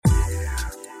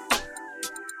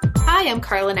Hi, I'm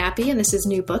Carla Nappi, and this is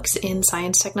New Books in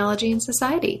Science, Technology, and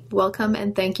Society. Welcome,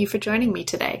 and thank you for joining me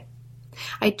today.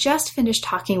 I just finished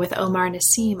talking with Omar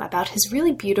Naseem about his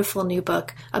really beautiful new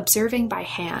book, Observing by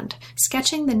Hand,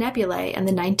 Sketching the Nebulae in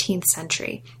the 19th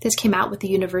Century. This came out with the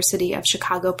University of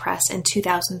Chicago Press in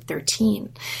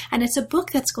 2013. And it's a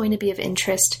book that's going to be of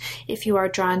interest if you are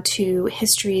drawn to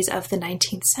histories of the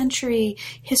 19th century,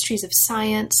 histories of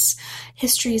science,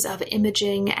 histories of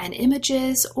imaging and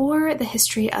images, or the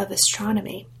history of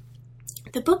astronomy.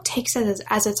 The book takes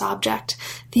as its object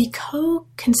the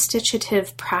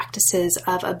co-constitutive practices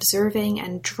of observing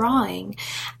and drawing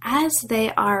as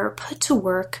they are put to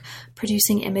work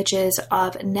producing images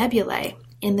of nebulae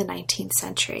in the 19th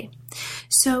century.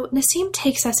 So Naseem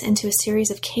takes us into a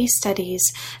series of case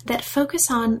studies that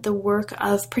focus on the work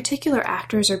of particular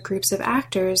actors or groups of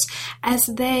actors as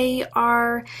they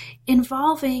are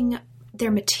involving their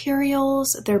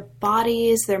materials, their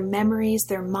bodies, their memories,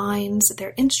 their minds,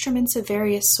 their instruments of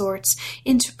various sorts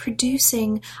into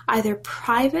producing either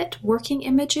private working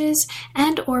images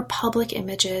and or public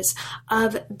images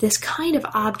of this kind of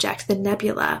object, the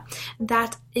nebula,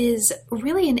 that is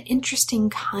really an interesting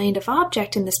kind of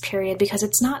object in this period because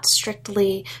it's not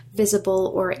strictly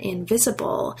visible or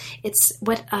invisible. It's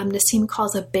what Naseem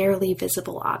calls a barely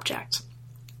visible object.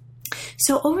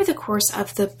 So over the course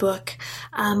of the book,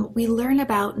 we learn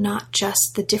about not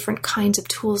just the different kinds of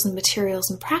tools and materials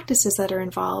and practices that are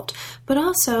involved, but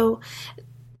also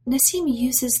Naseem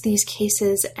uses these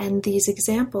cases and these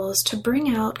examples to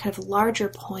bring out kind of larger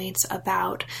points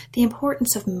about the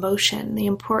importance of motion, the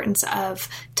importance of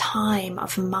time,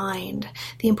 of mind,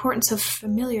 the importance of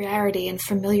familiarity and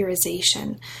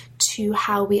familiarization to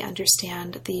how we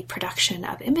understand the production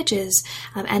of images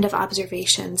and of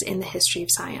observations in the history of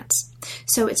science.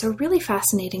 So it's a really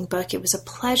fascinating book. It was a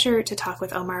pleasure to talk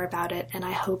with Omar about it, and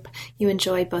I hope you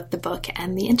enjoy both the book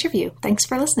and the interview. Thanks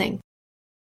for listening.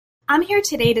 I'm here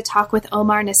today to talk with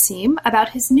Omar Naseem about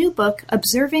his new book,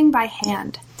 Observing by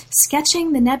Hand,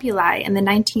 Sketching the Nebulae in the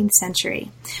 19th Century.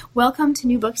 Welcome to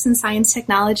New Books in Science,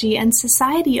 Technology, and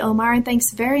Society, Omar, and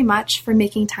thanks very much for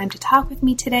making time to talk with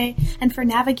me today and for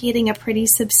navigating a pretty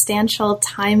substantial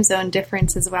time zone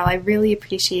difference as well. I really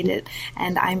appreciate it,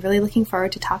 and I'm really looking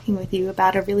forward to talking with you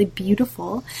about a really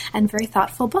beautiful and very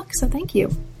thoughtful book, so thank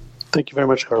you. Thank you very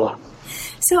much, Carla.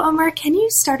 So, Omar, can you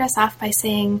start us off by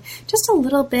saying just a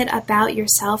little bit about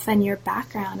yourself and your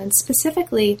background, and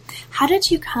specifically, how did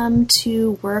you come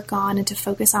to work on and to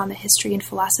focus on the history and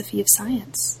philosophy of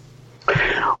science?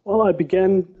 Well, I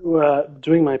began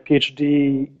doing my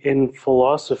PhD in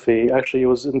philosophy. Actually, it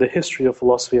was in the history of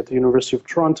philosophy at the University of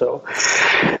Toronto.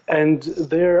 And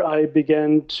there I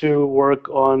began to work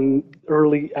on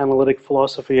early analytic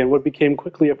philosophy. And what became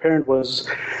quickly apparent was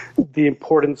the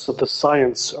importance of the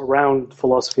science around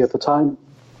philosophy at the time.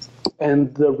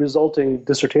 And the resulting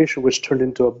dissertation, which turned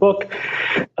into a book,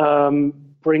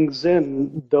 brings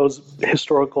in those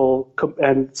historical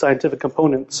and scientific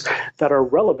components that are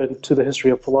relevant to the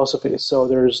history of philosophy. So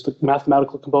there's the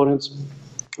mathematical components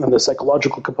and the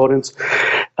psychological components.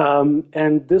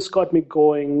 And this got me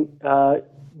going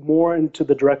more into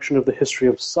the direction of the history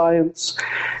of science.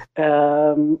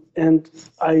 And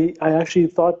I actually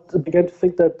began to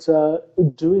think that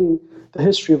doing the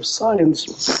history of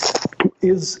science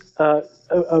is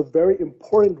a very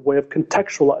important way of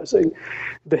contextualizing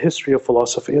the history of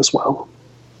philosophy as well.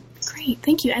 Great,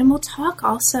 thank you. And we'll talk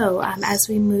also, as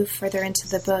we move further into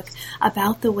the book,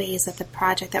 about the ways that the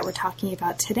project that we're talking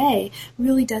about today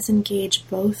really does engage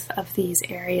both of these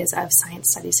areas of science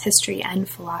studies, history and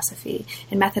philosophy,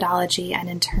 in methodology and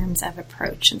in terms of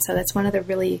approach. And so that's one of the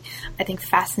really, I think,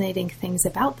 fascinating things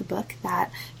about the book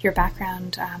that your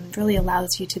background really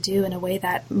allows you to do in a way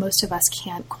that most of us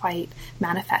can't quite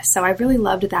manifest. So I really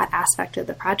loved that aspect of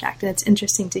the project, and it's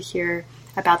interesting to hear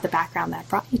about the background that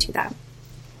brought you to that.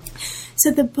 So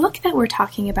the book that we're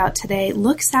talking about today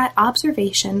looks at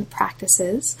observation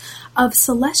practices of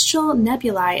celestial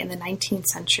nebulae in the 19th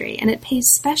century, and it pays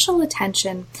special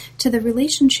attention to the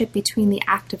relationship between the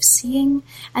act of seeing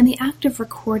and the act of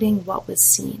recording what was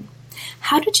seen.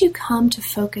 How did you come to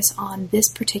focus on this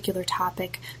particular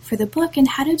topic for the book, and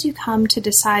how did you come to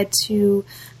decide to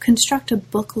construct a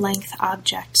book-length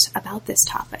object about this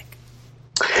topic?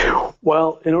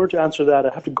 Well, in order to answer that,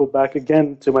 I have to go back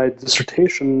again to my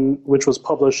dissertation, which was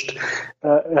published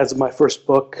as my first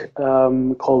book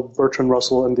called Bertrand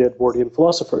Russell and the Edwardian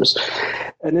Philosophers.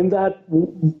 And in that,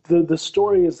 the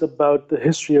story is about the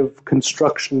history of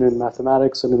construction in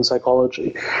mathematics and in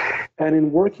psychology. And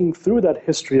in working through that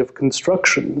history of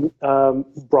construction,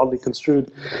 broadly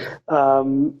construed,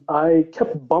 I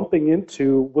kept bumping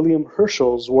into William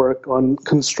Herschel's work on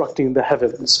constructing the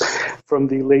heavens from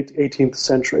the late 18th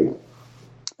century.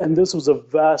 And this was a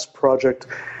vast project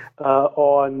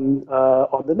on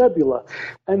the nebula.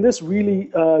 And this really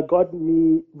got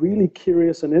me really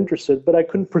curious and interested, but I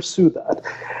couldn't pursue that.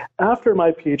 After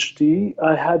my PhD,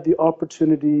 I had the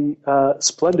opportunity,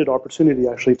 splendid opportunity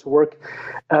actually, to work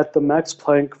at the Max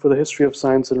Planck for the History of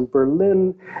Science in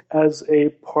Berlin as a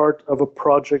part of a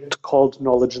project called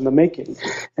Knowledge in the Making.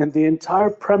 And the entire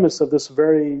premise of this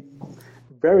very,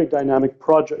 very dynamic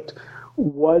project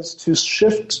was to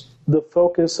shift the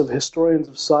focus of historians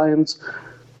of science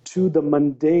to the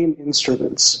mundane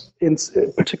instruments,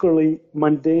 particularly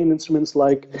mundane instruments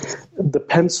like the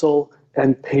pencil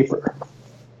and paper.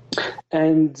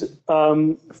 And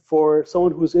for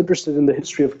someone who's interested in the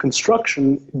history of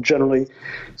construction, generally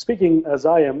speaking, as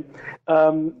I am,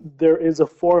 there is a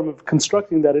form of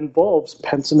constructing that involves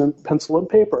pencil and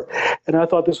paper. And I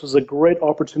thought this was a great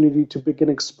opportunity to begin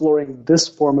exploring this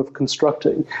form of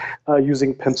constructing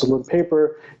using pencil and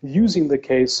paper, using the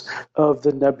case of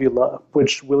the nebula,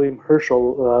 which William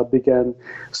Herschel began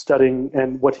studying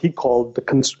and what he called the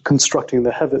constructing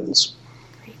the heavens.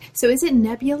 So is it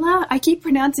nebula? I keep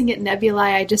pronouncing it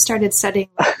nebulae. I just started studying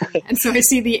Latin, and so I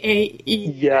see the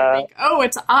A-E. Yeah. I think,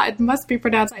 it's odd. It must be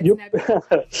pronounced nebula.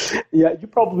 Yeah, you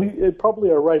probably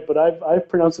are right, but I've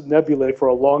pronounced it nebulae for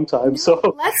a long time. So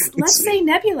let's say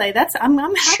nebulae. I'm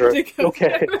happy sure. to go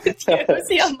Okay. with you.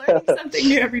 See, I'm learning something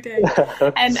new every day.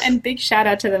 And big shout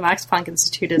out to the Max Planck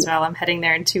Institute as well. I'm heading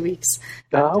there in 2 weeks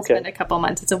to spend a couple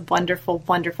months. It's a wonderful,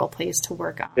 wonderful place to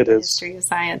work on the history of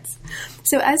science.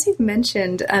 So as you've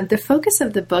mentioned, the focus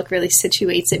of the book really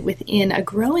situates it within a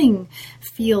growing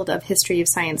field of history of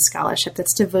science scholarship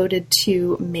that's devoted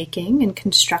to making and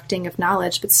constructing of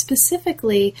knowledge, but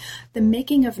specifically the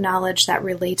making of knowledge that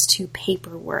relates to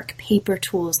paperwork, paper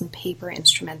tools, and paper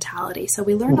instrumentality. So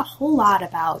we learn a whole lot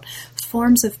about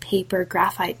forms of paper,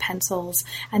 graphite pencils,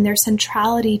 and their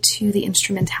centrality to the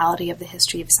instrumentality of the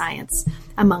history of science,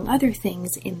 among other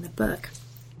things in the book.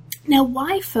 Now,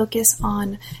 why focus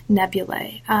on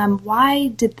nebulae? Why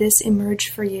did this emerge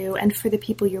for you and for the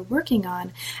people you're working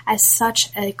on as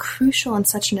such a crucial and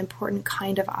such an important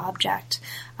kind of object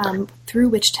through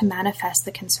which to manifest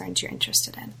the concerns you're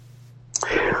interested in?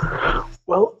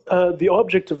 Well, the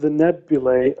object of the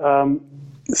nebulae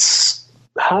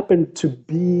happened to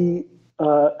be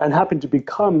and happened to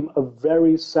become a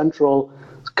very central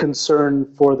concern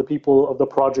for the people of the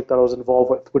project that I was involved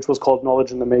with, which was called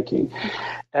Knowledge in the Making.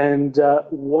 And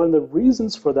one of the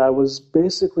reasons for that was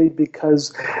basically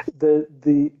because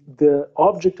the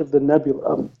object of the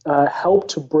nebula helped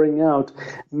to bring out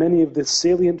many of the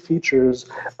salient features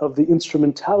of the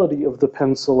instrumentality of the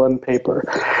pencil and paper.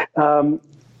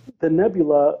 The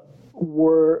nebula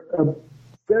were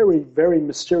very, very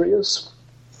mysterious.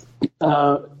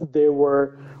 They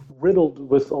were riddled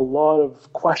with a lot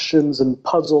of questions and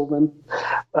puzzlement,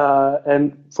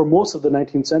 and for most of the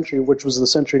 19th century, which was the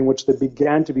century in which they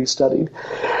began to be studied,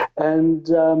 and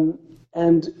the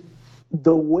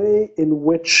way in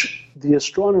which the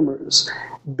astronomers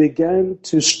began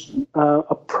to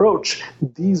approach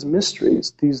these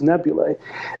mysteries, these nebulae,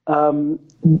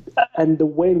 and the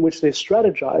way in which they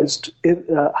strategized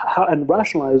and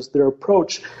rationalized their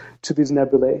approach to these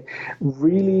nebulae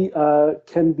really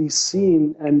can be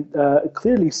seen and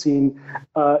clearly seen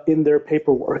in their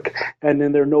paperwork and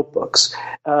in their notebooks.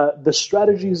 The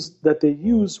strategies that they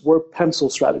used were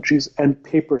pencil strategies and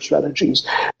paper strategies,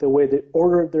 the way they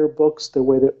ordered their books, the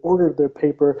way they ordered their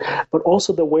paper, but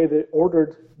also the way they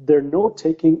ordered their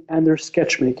note-taking and their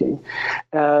sketch-making.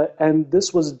 And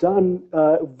this was done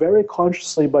very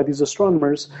consciously by these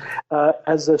astronomers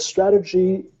as a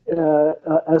strategy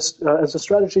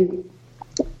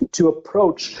to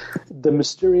approach the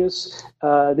mysterious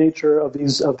nature of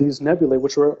these nebulae,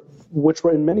 which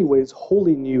were in many ways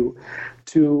wholly new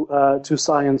to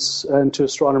science and to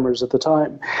astronomers at the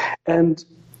time. And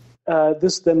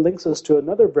this then links us to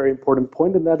another very important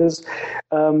point, and that is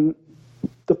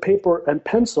the paper and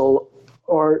pencil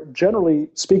are, generally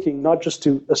speaking, not just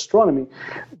to astronomy,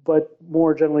 but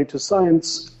more generally to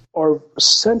science, are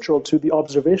central to the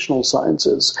observational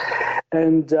sciences.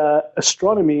 And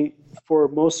astronomy, for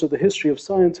most of the history of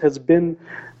science, has been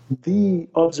the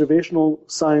observational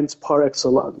science par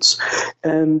excellence.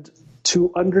 And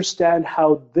to understand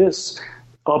how this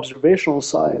observational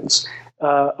science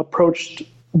approached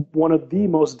one of the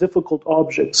most difficult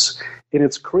objects in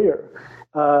its career,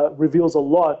 reveals a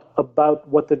lot about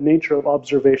what the nature of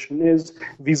observation is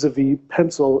vis-a-vis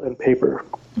pencil and paper.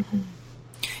 Mm-hmm.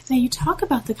 Now, you talk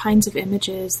about the kinds of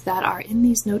images that are in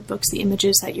these notebooks, the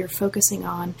images that you're focusing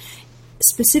on,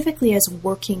 specifically as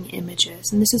working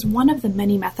images. And this is one of the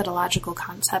many methodological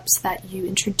concepts that you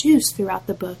introduce throughout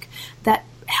the book that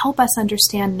help us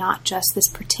understand not just this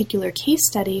particular case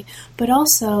study, but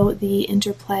also the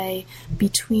interplay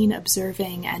between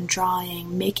observing and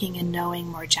drawing, making and knowing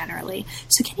more generally.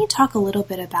 So can you talk a little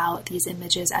bit about these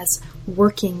images as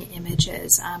working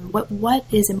images? What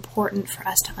is important for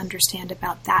us to understand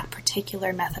about that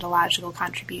particular methodological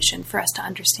contribution for us to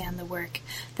understand the work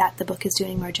that the book is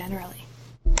doing more generally?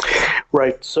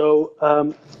 Right. So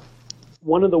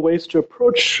one of the ways to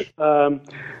approach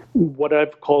what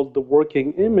I've called the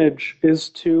working image is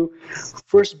to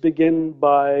first begin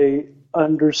by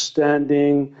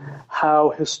understanding how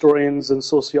historians and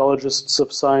sociologists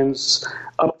of science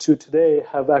up to today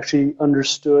have actually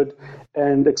understood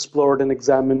and explored and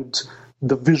examined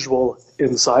the visual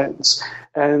in science.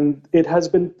 And it has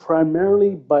been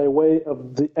primarily by way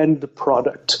of the end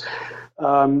product.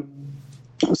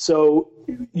 So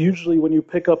usually when you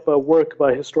pick up a work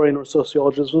by a historian or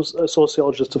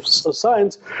sociologist of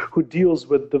science who deals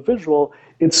with the visual,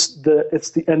 it's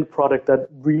the end product that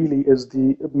really is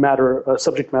the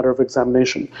subject matter of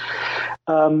examination.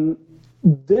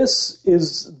 This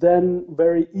is then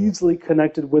very easily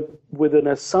connected with an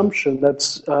assumption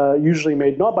that's usually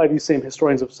made not by these same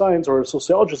historians of science or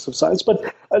sociologists of science,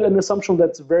 but an assumption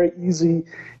that's very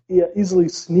easily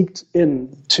sneaked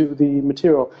into the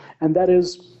material, and that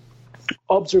is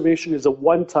observation is a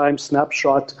one-time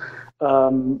snapshot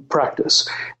practice.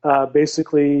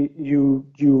 Basically, you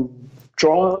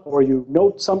draw or you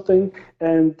note something,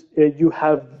 and you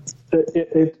have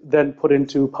it then put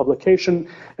into publication,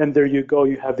 and there you go,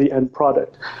 you have the end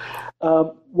product.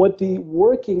 What the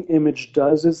working image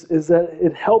does is that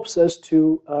it helps us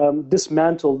to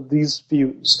dismantle these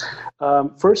views.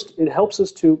 First, it helps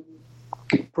us to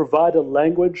provide a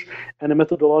language and a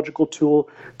methodological tool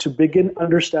to begin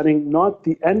understanding not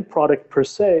the end product per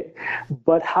se,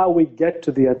 but how we get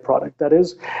to the end product. That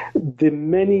is, the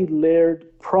many layered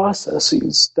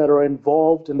processes that are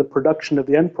involved in the production of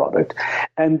the end product.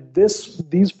 And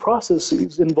these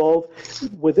processes involve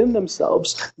within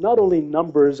themselves not only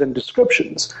numbers and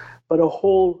descriptions, but a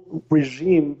whole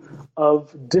regime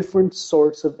of different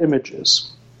sorts of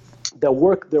images that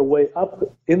work their way up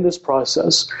in this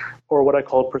process, or what I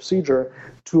call procedure,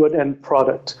 to an end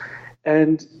product.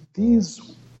 And these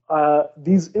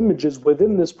images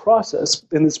within this process,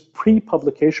 in this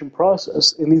pre-publication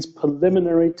process, in these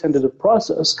preliminary tentative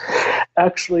process,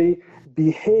 actually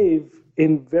behave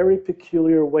in very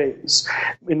peculiar ways,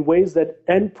 in ways that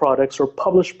end products or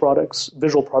published products,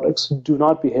 visual products, do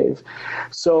not behave.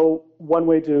 So one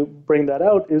way to bring that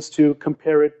out is to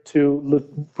compare it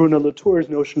to Bruno Latour's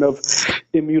notion of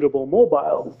immutable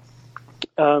mobile.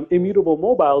 Immutable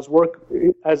mobiles work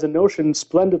as a notion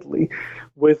splendidly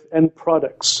with end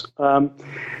products.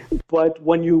 But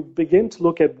when you begin to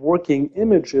look at working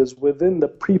images within the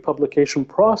pre-publication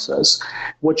process,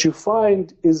 what you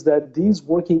find is that these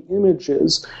working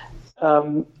images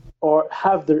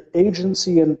have their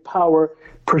agency and power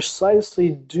precisely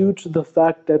due to the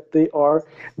fact that they are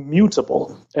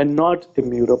mutable and not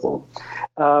immutable.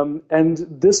 And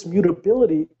this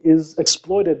mutability is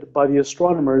exploited by the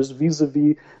astronomers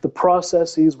vis-a-vis the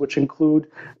processes which include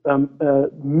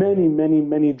many, many,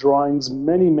 many drawings,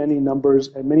 many, many numbers,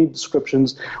 and many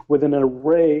descriptions within an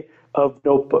array of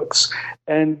notebooks.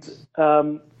 And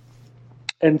then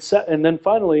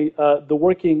finally,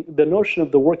 the notion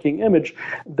of the working image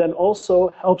then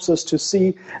also helps us to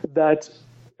see that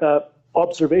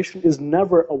observation is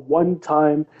never a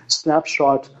one-time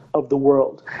snapshot of the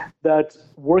world, that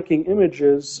working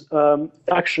images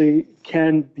actually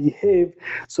can behave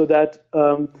so that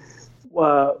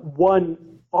one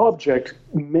object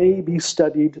may be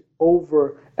studied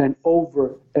over and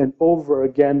over and over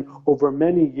again over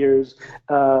many years,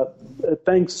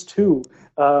 thanks to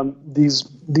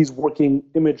these working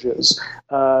images.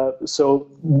 So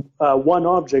one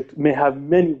object may have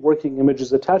many working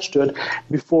images attached to it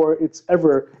before it's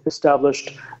ever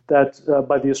established that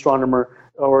by the astronomer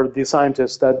or the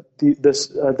scientist that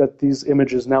these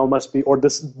images now must be, or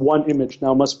this one image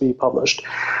now must be published.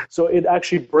 So it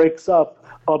actually breaks up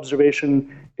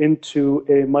observation into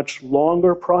a much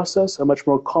longer process, a much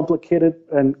more complicated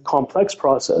and complex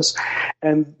process.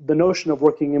 And the notion of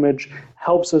working image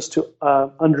helps us to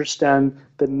understand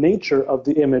the nature of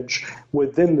the image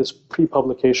within this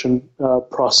pre-publication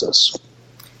process.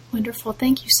 Wonderful.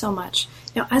 Thank you so much.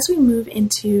 Now, as we move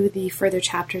into the further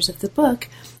chapters of the book,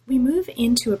 we move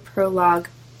into a prologue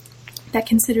that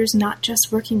considers not just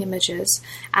working images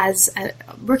as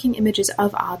working images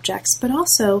of objects, but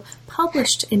also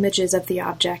published images of the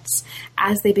objects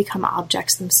as they become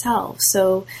objects themselves.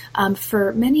 So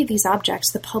for many of these objects,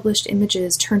 the published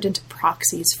images turned into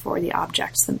proxies for the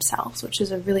objects themselves, which is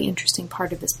a really interesting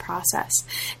part of this process.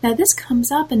 Now, this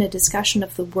comes up in a discussion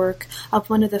of the work of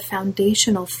one of the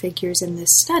foundational figures in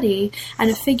this study, and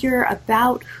a figure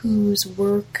about whose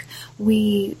work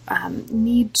we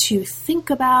need to think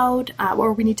about,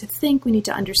 or we need to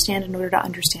understand in order to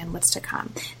understand what's to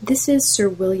come. This is Sir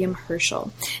William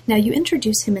Herschel. Now, you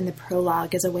introduce him in the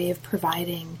prologue as a way of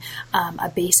providing a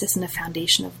basis and a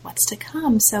foundation of what's to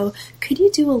come. So could you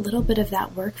do a little bit of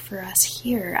that work for us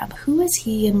here? Who is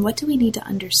he, and what do we need to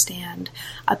understand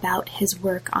about his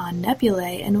work on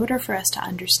nebulae in order for us to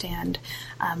understand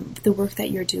the work that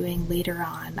you're doing later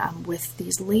on with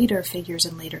these later figures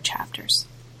and later chapters?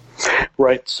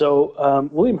 Right. So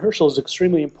William Herschel is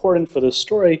extremely important for this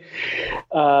story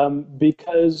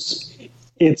because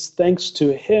it's thanks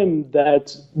to him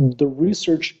that the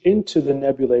research into the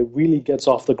nebulae really gets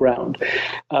off the ground.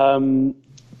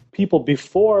 People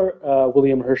before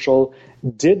William Herschel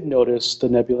did notice the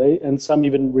nebulae, and some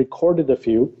even recorded a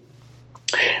few.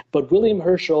 But William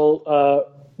Herschel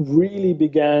really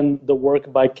began the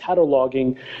work by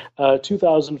cataloging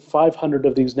 2,500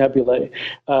 of these nebulae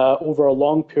over a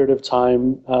long period of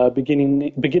time, beginning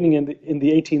in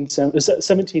the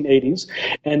 1780s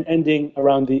and ending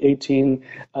around the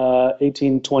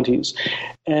 1820s.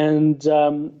 And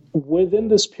within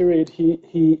this period,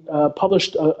 he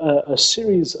published a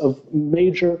series of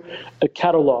major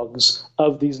catalogs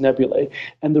of these nebulae.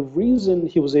 And the reason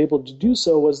he was able to do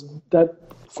so was that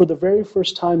for the very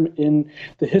first time in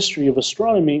the history of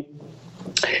astronomy,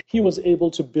 he was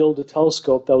able to build a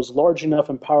telescope that was large enough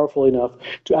and powerful enough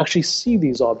to actually see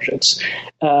these objects.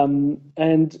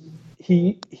 And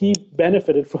he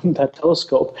benefited from that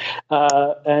telescope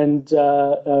and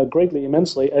greatly,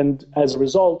 immensely. And as a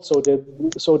result, so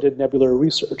did nebular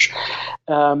research.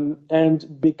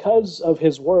 And because of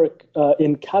his work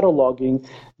in cataloging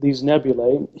these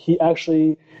nebulae, he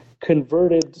actually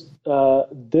converted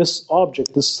this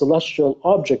object, this celestial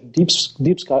object, deep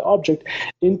sky object,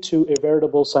 into a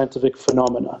veritable scientific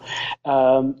phenomena,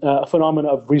 a phenomena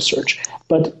of research.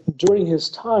 But during his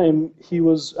time, he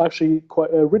was actually quite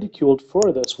ridiculed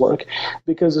for this work,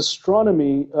 because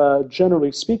astronomy,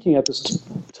 generally speaking, at this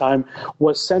time,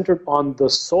 was centered on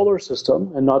the solar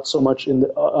system and not so much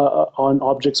on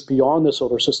objects beyond the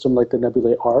solar system, like the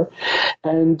nebulae are.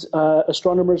 And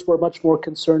astronomers were much more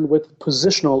concerned with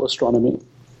positional astronomy.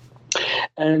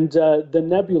 And the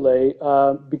nebulae,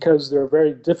 because they're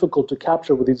very difficult to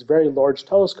capture with these very large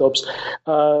telescopes,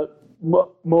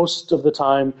 most of the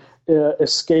time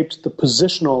escaped the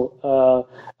positional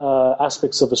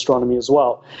aspects of astronomy as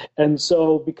well. And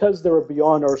so because they were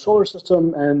beyond our solar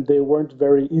system and they weren't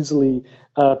very easily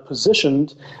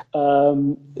positioned,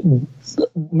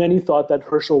 many thought that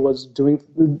Herschel was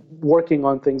working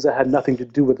on things that had nothing to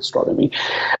do with astronomy.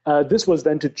 This was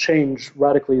then to change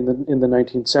radically in the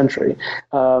 19th century.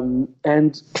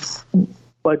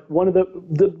 But one of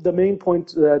the main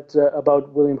points that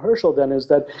about William Herschel then is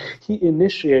that he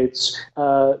initiates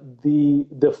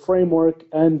the framework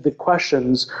and the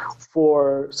questions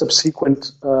for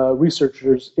subsequent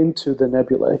researchers into the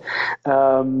nebulae.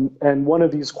 And one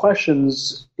of these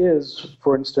questions is,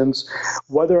 for instance,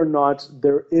 whether or not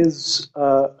there is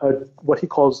what he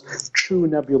calls true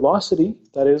nebulosity.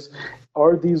 That is,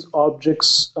 are these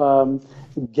objects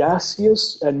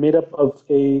gaseous and made up of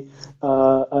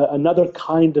another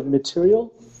kind of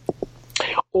material,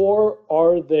 or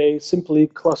are they simply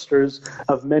clusters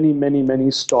of many, many, many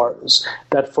stars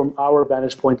that from our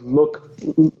vantage point look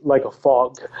like a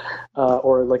fog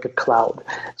or like a cloud?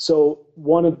 So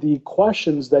one of the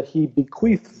questions that he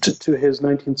bequeathed to his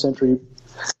 19th century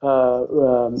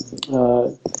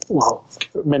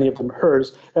many of them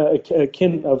hers,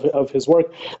 kin of his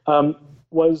work,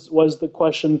 was the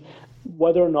question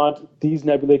whether or not these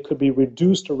nebulae could be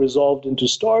reduced or resolved into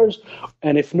stars,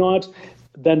 and if not,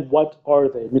 then what are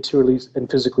they, materially and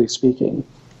physically speaking?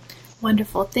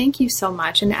 Wonderful. Thank you so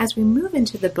much. And as we move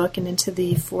into the book and into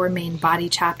the four main body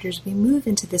chapters, we move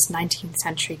into this 19th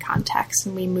century context,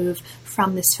 and we move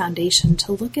from this foundation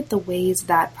to look at the ways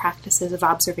that practices of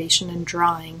observation and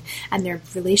drawing and their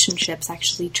relationships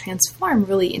actually transform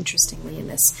really interestingly in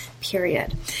this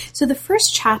period. So the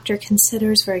first chapter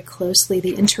considers very closely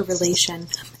the interrelation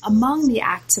among the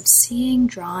acts of seeing,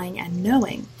 drawing, and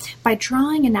knowing. By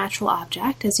drawing a natural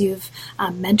object, as you've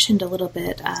mentioned a little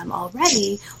bit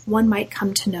already, one might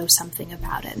come to know something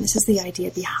about it. And this is the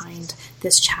idea behind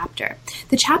this chapter.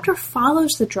 The chapter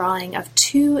follows the drawing of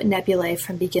two nebulae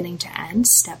from beginning to end,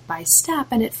 step by step,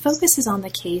 and it focuses on the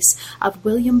case of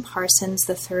William Parsons,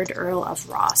 the third Earl of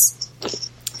Rosse.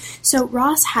 So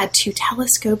Rosse had two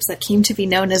telescopes that came to be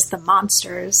known as the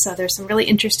monsters. So there's some really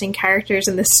interesting characters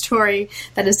in this story,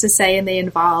 that is to say, and they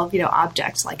involve,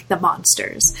 objects like the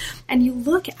monsters. And you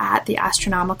look at the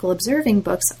astronomical observing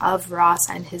books of Rosse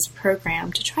and his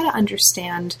program to try to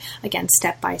understand, again,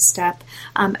 step by step,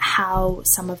 how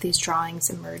some of these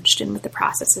drawings emerged and what the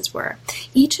processes were.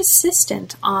 Each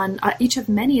of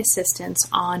many assistants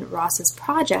on Rosse's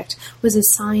project was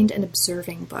assigned an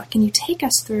observing book. And you take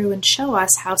us through and show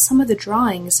us how some of the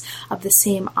drawings of the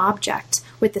same object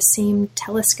with the same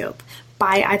telescope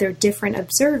by either different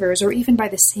observers or even by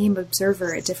the same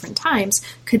observer at different times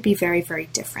could be very, very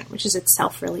different, which is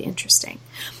itself really interesting.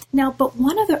 Now, but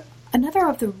another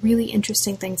of the really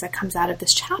interesting things that comes out of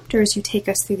this chapter as you take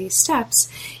us through these steps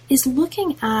is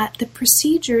looking at the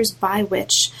procedures by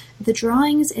which the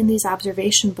drawings in these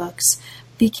observation books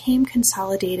became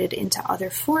consolidated into other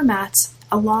formats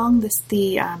along the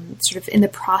sort of in the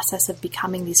process of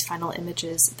becoming these final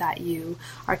images that you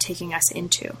are taking us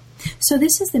into. So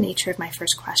this is the nature of my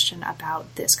first question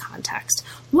about this context.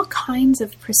 What kinds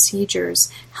of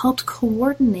procedures helped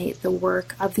coordinate the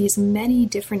work of these many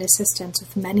different assistants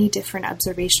with many different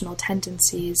observational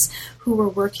tendencies who were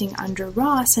working under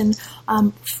Rosse? And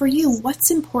for you,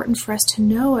 what's important for us to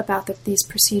know about these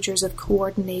procedures of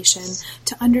coordination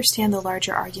to understand the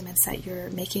larger arguments that you're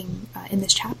making in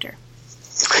this chapter?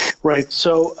 Right.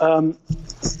 So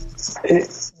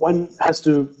one has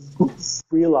to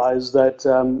realize that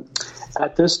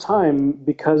at this time,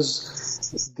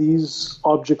 because these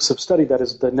objects of study, that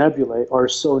is the nebulae, are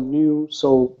so new,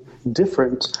 so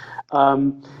different,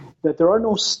 that there are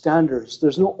no standards.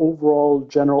 There's no overall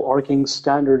general arcing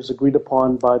standards agreed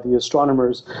upon by the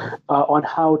astronomers on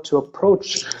how to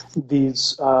approach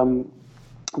these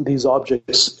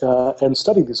objects and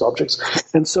study these objects.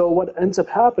 And so what ends up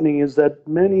happening is that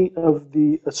many of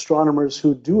the astronomers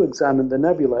who do examine the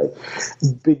nebulae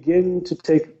begin to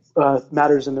take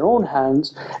matters in their own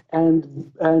hands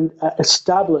and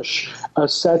establish a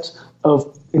set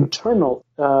of internal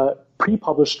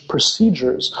pre-published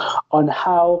procedures on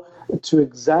how to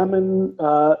examine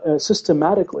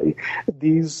systematically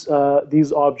these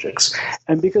objects.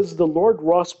 And because the Lord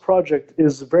Rosse project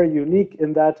is very unique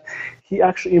in that he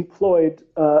actually employed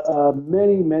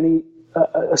many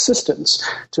assistants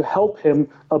to help him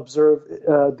observe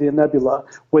the nebula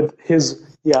with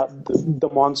the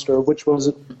monster, which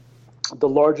was the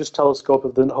largest telescope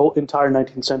of the whole entire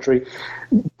 19th century,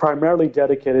 primarily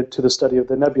dedicated to the study of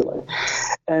the nebulae.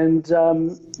 And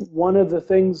one of the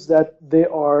things that they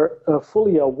are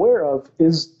fully aware of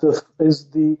is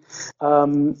the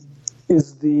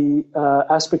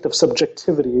aspect of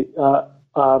subjectivity,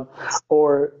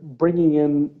 or bringing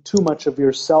in too much of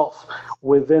yourself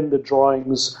within the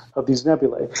drawings of these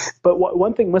nebulae. But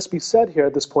one thing must be said here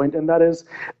at this point, and that is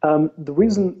the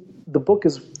reason the book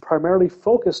is primarily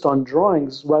focused on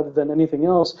drawings rather than anything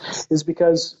else is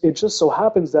because it just so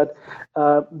happens that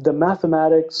the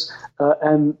mathematics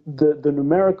and the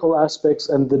numerical aspects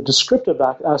and the descriptive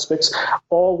aspects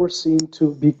all were seen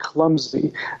to be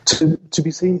clumsy, to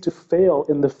be seen to fail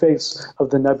in the face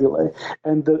of the nebulae.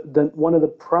 And one of the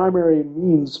primary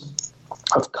means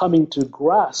of coming to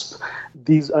grasp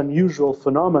these unusual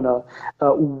phenomena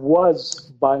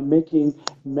was by making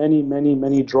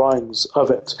many drawings of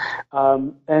it.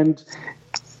 And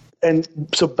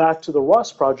so back to the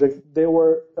Rosse project, they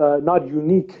were not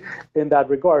unique in that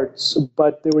regards,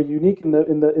 but they were unique in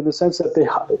the sense that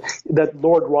that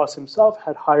Lord Rosse himself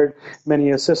had hired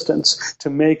many assistants to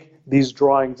make these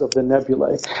drawings of the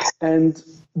nebulae. And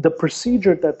the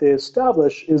procedure that they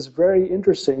establish is very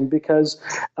interesting because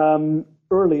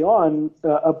early on,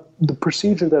 the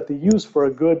procedure that they used for a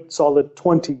good solid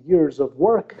 20 years of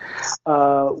work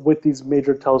with these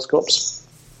major telescopes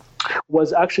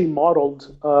was actually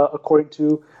modeled according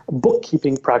to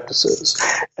bookkeeping practices.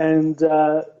 And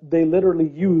they literally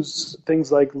use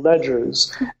things like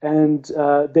ledgers, and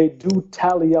they do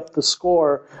tally up the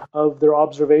score of their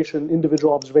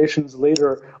individual observations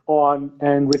later on,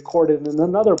 and record it in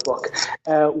another book,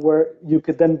 where you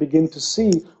could then begin to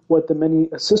see what the many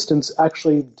assistants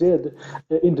actually did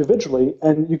individually,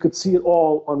 and you could see it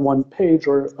all on one page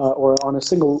or on a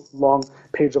single long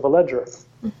page of a ledger.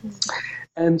 Mm-hmm.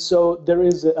 And so there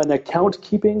is an account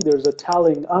keeping, there's a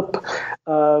tallying up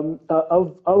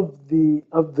of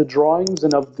the drawings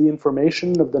and of the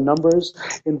information, of the numbers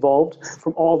involved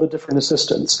from all the different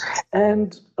assistants.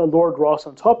 And Lord Rosse,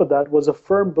 on top of that, was a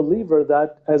firm believer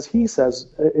that, as he says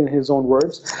in his own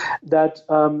words, that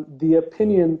the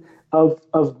opinion of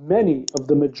many, of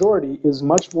the majority, is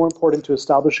much more important to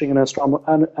establishing an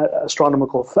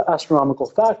astronomical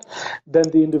fact than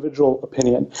the individual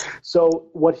opinion. So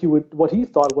what he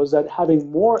thought was that having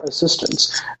more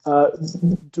assistants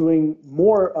doing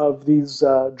more of these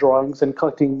drawings and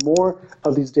collecting more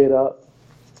of these data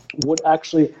would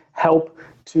actually help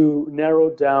to narrow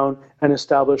down and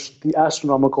establish the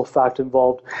astronomical fact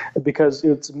involved, because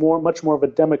it's much more of a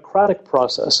democratic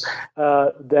process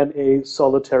than a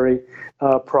solitary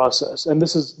process. And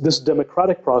this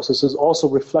democratic process is also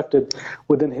reflected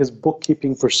within his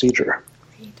bookkeeping procedure.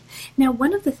 Great. Now,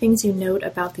 one of the things you note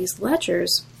about these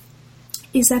ledgers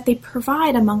is that they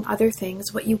provide, among other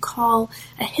things, what you call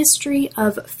a history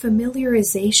of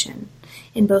familiarization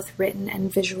in both written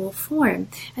and visual form.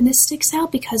 And this sticks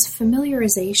out because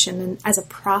familiarization as a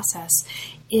process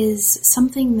is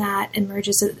something that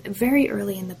emerges very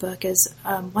early in the book as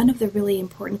one of the really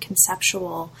important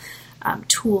conceptual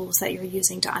tools that you're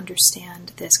using to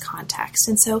understand this context.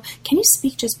 And so can you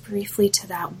speak just briefly to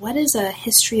that? What is a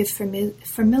history of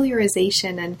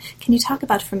familiarization, and can you talk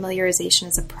about familiarization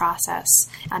as a process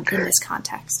in this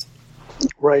context?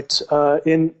 Right.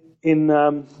 In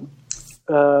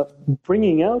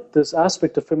bringing out this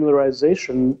aspect of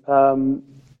familiarization,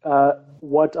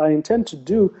 what I intend to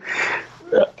do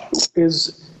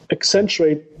is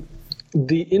accentuate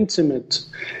the intimate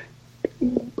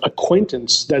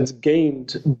acquaintance that's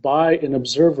gained by an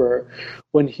observer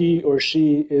when he or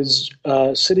she is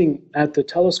sitting at the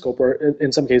telescope, or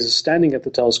in some cases standing at the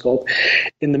telescope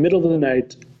in the middle of the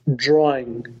night,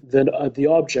 drawing the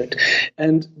object,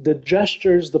 and the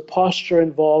gestures, the posture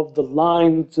involved, the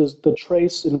lines, the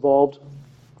trace involved,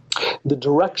 the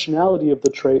directionality of the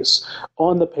trace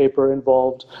on the paper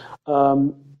involved,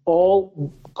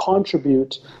 all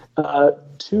contribute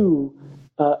to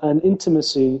an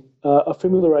intimacy, a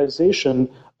familiarization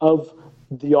of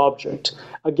the object.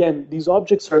 Again, these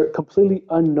objects are completely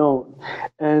unknown,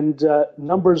 and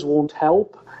numbers won't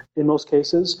help in most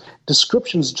cases.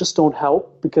 Descriptions just don't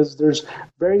help, because there's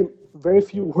very, very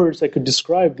few words that could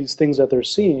describe these things that they're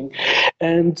seeing,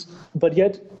 but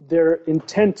yet they're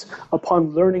intent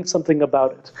upon learning something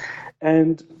about it.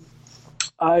 And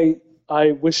I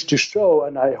wish to show,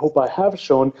 and I hope I have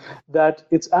shown, that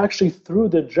it's actually through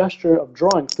the gesture of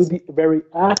drawing, through the very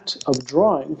act of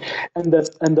drawing, and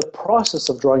the process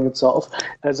of drawing itself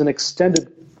as an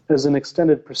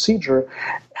extended procedure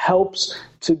helps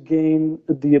to gain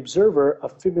the observer a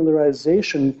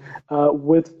familiarization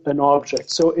with an object.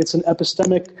 So it's an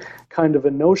epistemic kind of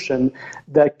a notion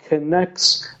that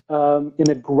connects in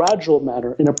a gradual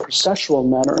manner, in a processual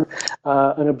manner,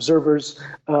 an observer's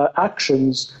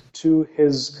actions to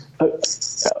his,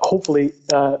 hopefully,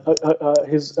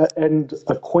 his end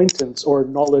acquaintance or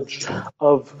knowledge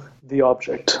of the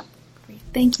object.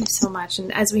 Thank you so much.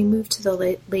 And as we move to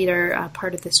the later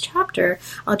part of this chapter,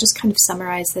 I'll just kind of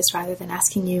summarize this rather than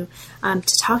asking you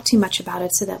to talk too much about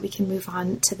it so that we can move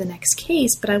on to the next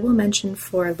case. But I will mention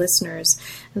for listeners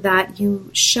that you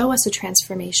show us a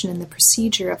transformation in the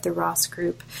procedure of the Rosse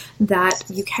group that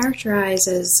you characterize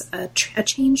as a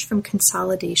change from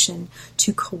consolidation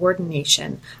to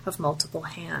coordination of multiple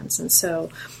hands. And so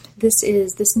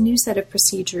this new set of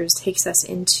procedures takes us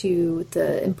into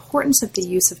the importance of the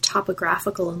use of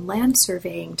topographical and land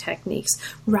surveying techniques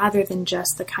rather than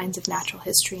just the kinds of natural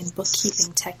history and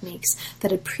bookkeeping techniques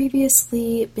that had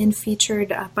previously been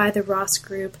featured by the Rosse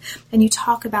group. And you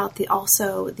talk about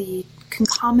also the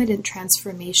concomitant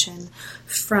transformation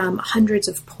from hundreds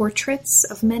of portraits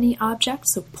of many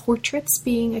objects, so portraits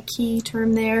being a key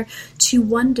term there, to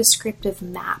one descriptive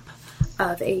map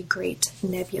of a great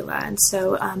nebula. And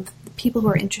so people who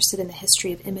are interested in the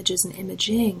history of images and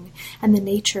imaging and the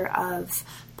nature of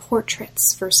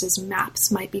portraits versus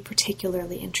maps might be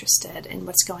particularly interested in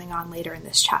what's going on later in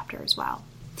this chapter as well.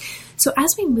 So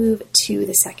as we move to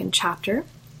the second chapter,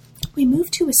 we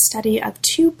move to a study of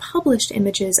two published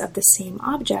images of the same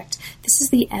object. This is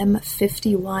the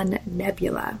M51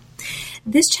 Nebula.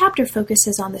 This chapter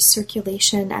focuses on the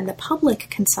circulation and the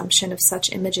public consumption of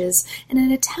such images in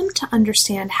an attempt to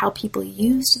understand how people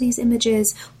used these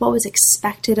images, what was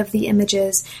expected of the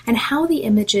images, and how the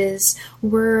images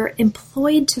were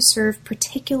employed to serve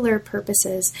particular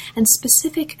purposes and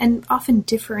specific and often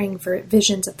differing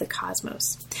visions of the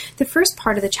cosmos. The first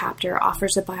part of the chapter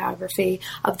offers a biography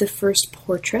of the first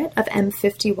portrait of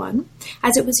M51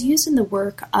 as it was used in the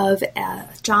work of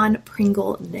John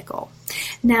Pringle Nichol.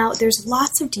 Now, there's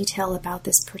lots of detail about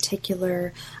this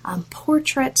particular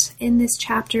portrait in this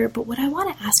chapter, but what I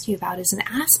want to ask you about is an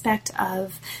aspect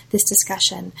of this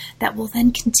discussion that will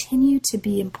then continue to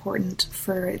be important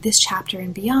for this chapter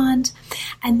and beyond,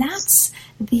 and that's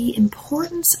the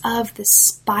importance of the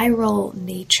spiral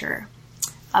nature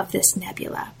of this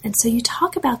nebula. And so you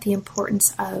talk about the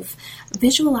importance of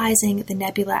visualizing the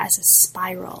nebula as a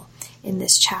spiral in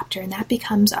this chapter, and that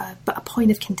becomes a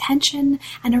point of contention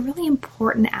and a really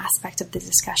important aspect of the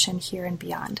discussion here and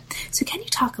beyond. So can you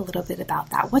talk a little bit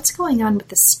about that? What's going on with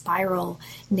the spiral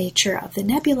nature of the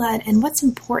nebula, and what's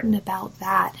important about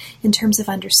that in terms of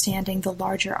understanding the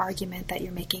larger argument that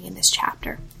you're making in this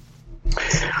chapter?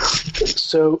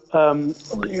 So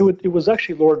it was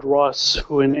actually Lord Rosse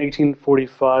who in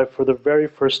 1845 for the very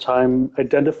first time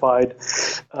identified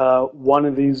one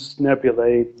of these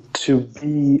nebulae to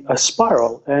be a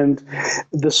spiral. And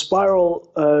the spiral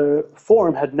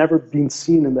form had never been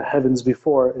seen in the heavens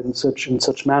before in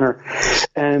such manner.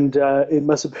 And it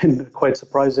must have been quite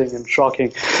surprising and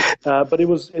shocking. But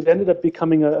it ended up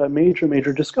becoming a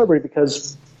major discovery,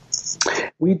 because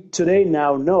we today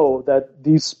now know that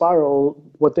these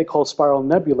what they call spiral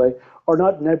nebulae, are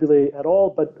not nebulae at all,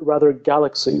 but rather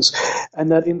galaxies. And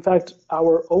that, in fact,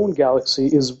 our own galaxy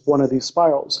is one of these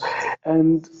spirals.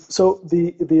 And so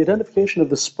the identification of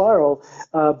the spiral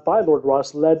by Lord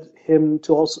Rosse led him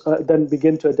to also then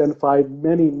begin to identify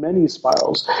many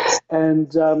spirals.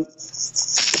 And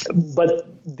but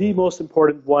the most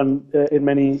important one in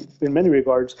many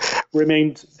regards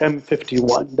remained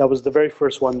M51. That was the very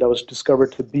first one that was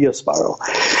discovered to be a spiral.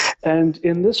 And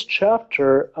in this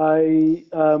chapter, I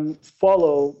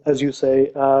follow, as you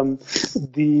say,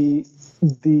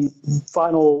 the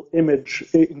final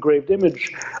engraved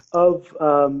image of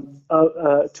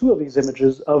two of these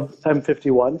images of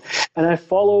M51, and I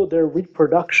follow their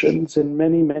reproductions in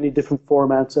many different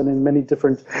formats and in many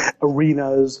different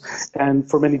arenas and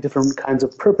for many different kinds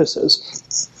of purposes.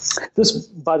 This,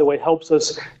 by the way, helps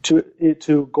us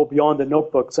to go beyond the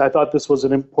notebooks. I thought this was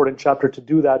an important chapter to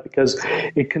do that, because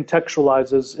it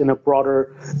contextualizes in a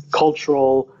broader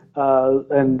cultural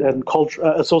and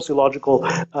sociological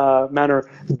manner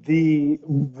the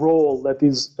role that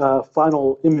these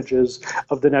final images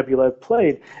of the nebula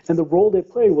played. And the role they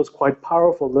played was quite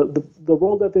powerful. The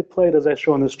role that they played, as I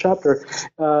show in this chapter,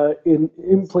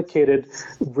 implicated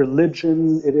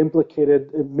religion. It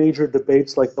implicated major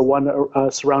debates like the one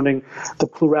surrounding the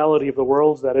plurality of the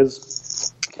worlds, that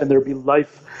is, can there be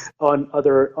life in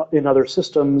other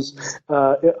systems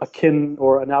akin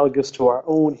or analogous to our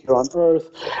own here on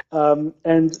Earth,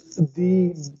 and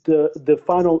the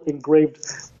final engraved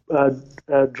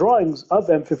drawings of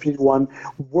M51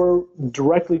 were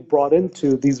directly brought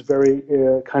into these very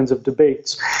kinds of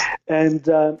debates. And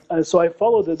so I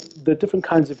follow the different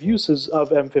kinds of uses of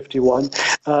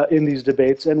M51 in these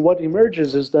debates, and what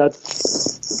emerges is that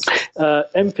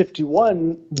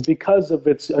M51, because of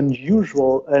its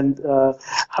unusual and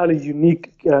highly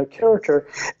unique character,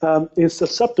 is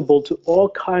susceptible to all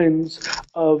kinds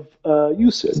of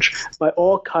usage by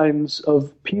all kinds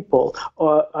of people.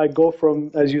 I go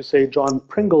from, as you say, John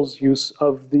Pringle's use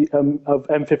of of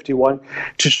M51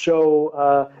 to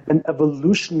show an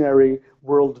evolutionary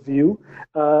worldview,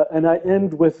 and I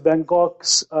end with Van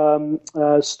Gogh's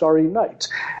Starry Night,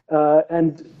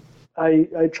 and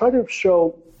I try to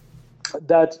show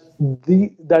that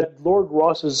Lord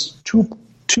Rosse's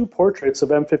two portraits of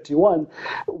M51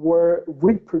 were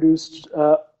reproduced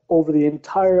over the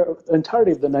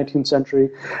entirety of the 19th century,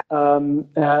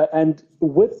 and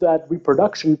with that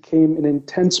reproduction came an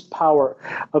intense power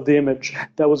of the image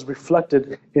that was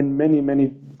reflected in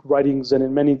many writings and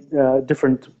in many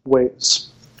different ways.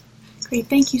 Great,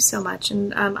 thank you so much.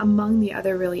 And among the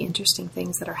other really interesting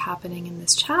things that are happening in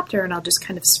this chapter, and I'll just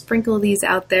kind of sprinkle these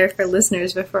out there for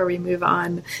listeners before we move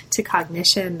on to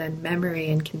cognition and memory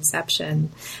and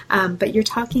conception. But you're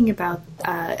talking about,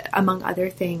 among other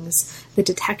things, the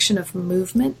detection of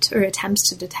movement, or attempts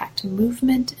to detect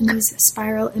movement in these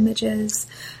spiral images.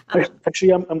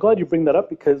 Actually, I'm glad you bring that up,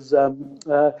 because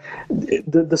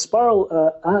the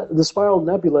spiral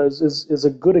nebula is a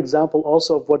good example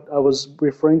also of what I was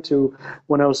referring to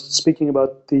when I was speaking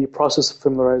about the process of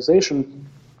familiarization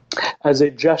as a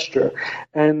gesture.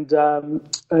 And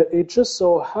it just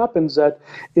so happens that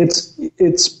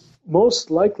it's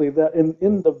most likely that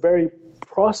in the very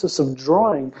process of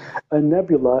drawing a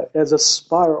nebula as a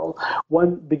spiral,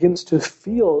 one begins to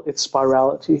feel its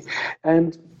spirality.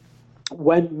 And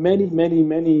when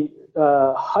many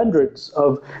hundreds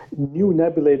of new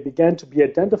nebulae began to be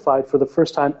identified for the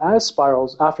first time as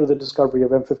spirals after the discovery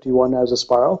of M51 as a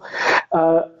spiral,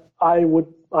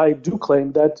 I do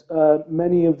claim that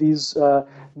many of these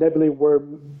nebulae were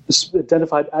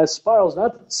identified as spirals,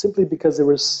 not simply because they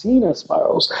were seen as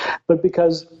spirals, but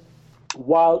because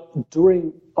while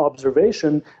during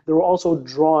observation, they were also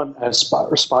drawn as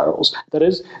spirals. That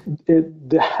is,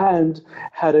 the hand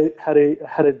had a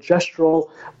gestural,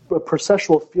 a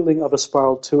perceptual feeling of a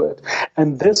spiral to it,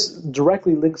 and this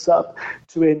directly links up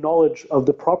to a knowledge of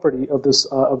the property of this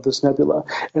nebula.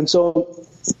 And so,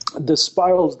 the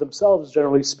spirals themselves,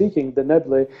 generally speaking, the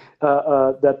nebulae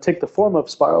that take the form of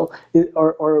spiral,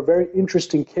 are a very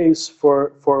interesting case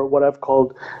for what I've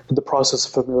called the process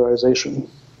of familiarization.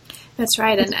 That's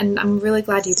right, and I'm really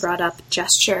glad you brought up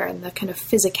gesture and the kind of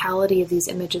physicality of these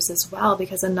images as well,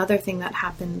 because another thing that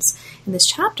happens in this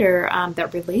chapter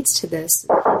that relates to this,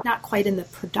 not quite in the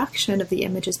production of the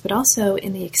images, but also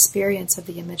in the experience of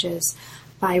the images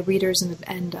by readers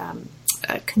and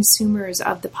consumers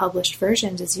of the published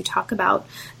versions, as you talk about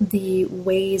the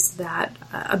ways that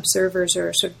observers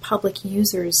or sort of public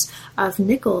users of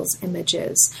Nichols'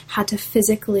 images had to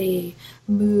physically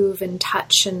move and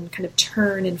touch and kind of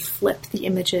turn and flip the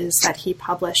images that he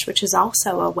published, which is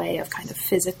also a way of kind of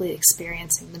physically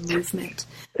experiencing the movement.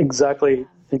 Exactly.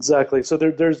 So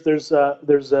there's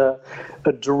a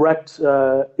direct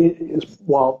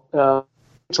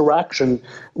interaction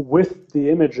with the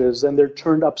images, and they're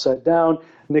turned upside down.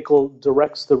 Nichols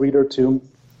directs the reader to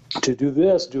do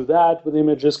this, do that with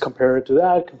images, compare it to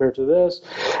that, compare it to this.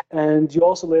 And you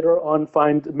also later on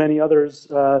find many others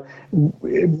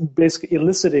basically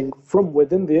eliciting from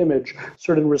within the image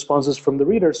certain responses from the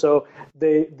reader. So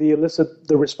they elicit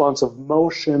the response of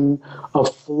motion,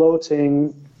 of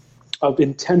floating, of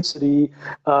intensity,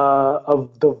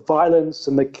 of the violence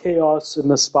and the chaos in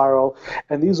the spiral.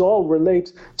 And these all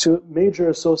relate to major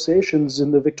associations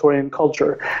in the Victorian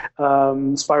culture.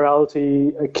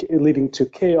 Spirality leading to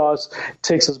chaos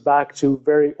takes us back to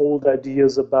very old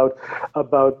ideas about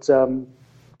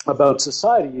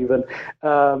society even.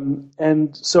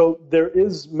 And so there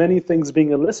is many things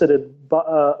being elicited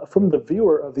from the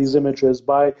viewer of these images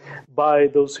by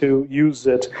those who use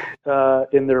it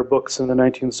in their books in the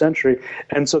 19th century.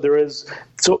 And so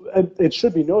it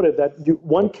should be noted that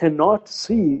one cannot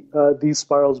see these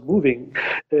spirals moving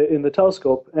in the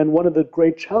telescope. And one of the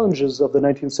great challenges of the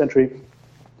 19th century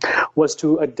was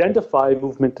to identify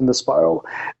movement in the spiral.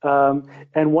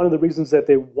 And one of the reasons that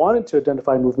they wanted to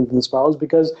identify movement in the spiral is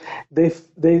because they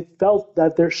felt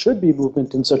that there should be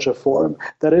movement in such a form.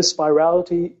 That is,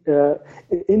 spirality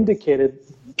indicated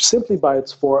simply by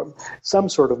its form some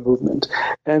sort of movement.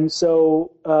 And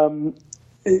so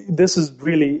this is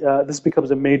really, this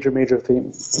becomes a major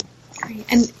theme. Great.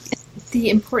 And the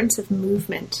importance of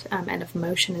movement and of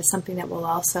motion is something that we'll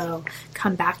also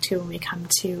come back to when we come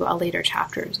to a later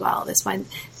chapter as well. This one,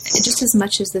 just as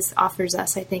much as this offers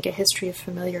us, I think, a history of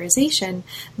familiarization,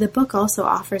 the book also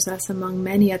offers us, among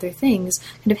many other things,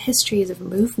 kind of histories of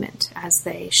movement as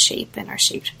they shape and are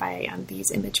shaped by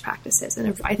these image practices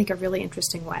in, I think, a really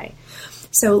interesting way.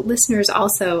 So listeners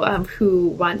also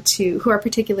who are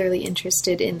particularly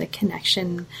interested in the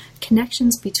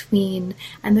connections between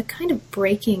and the kind of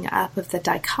breaking up of the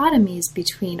dichotomies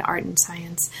between art and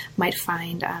science might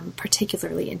find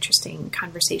particularly interesting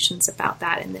conversations about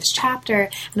that in this chapter.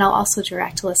 And I'll also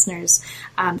direct listeners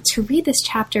to read this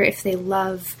chapter if they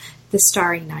love The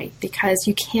Starry Night, because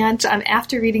you can't,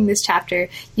 after reading this chapter,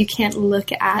 you can't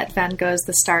look at Van Gogh's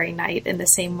The Starry Night in the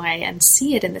same way and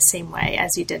see it in the same way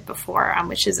as you did before,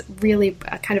 which is really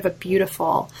a kind of a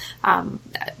beautiful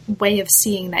way of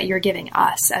seeing that you're giving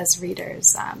us as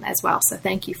readers as well. So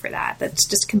thank you for that. That's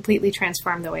just completely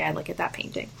transformed the way I look at that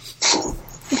painting.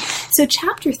 So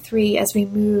Chapter 3, as we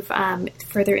move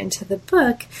further into the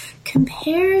book,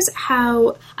 compares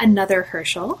how another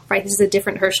Herschel, right, this is a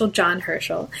different Herschel, John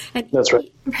Herschel, and That's right.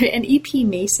 And E.P.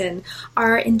 Mason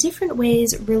are in different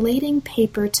ways relating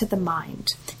paper to the mind,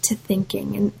 to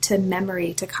thinking, and to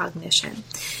memory, to cognition.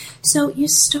 So you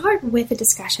start with a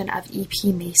discussion of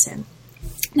E.P. Mason.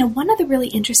 Now, one of the really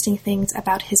interesting things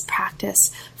about his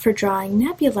practice for drawing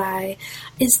nebulae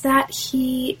is that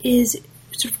he is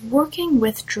sort of working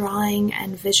with drawing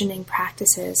and visioning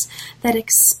practices that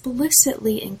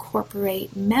explicitly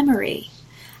incorporate memory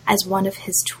as one of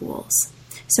his tools.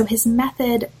 So his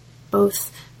method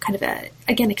both kind of,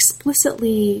 again,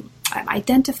 explicitly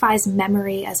identifies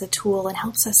memory as a tool and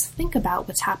helps us think about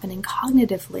what's happening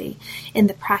cognitively in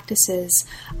the practices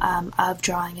of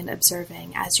drawing and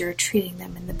observing as you're treating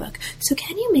them in the book. So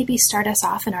can you maybe start us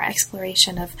off in our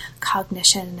exploration of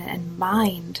cognition and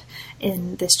mind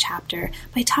in this chapter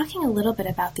by talking a little bit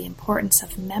about the importance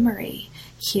of memory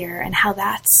here and how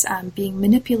that's being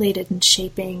manipulated and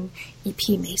shaping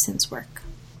E.P. Mason's work?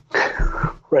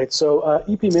 Right. So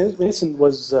E.P. Mason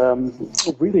was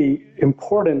really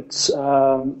important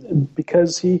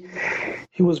because he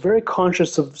was very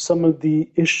conscious of some of the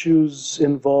issues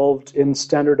involved in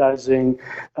standardizing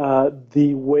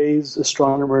the ways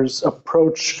astronomers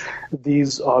approach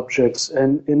these objects.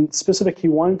 And in specific, he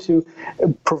wanted to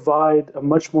provide a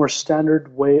much more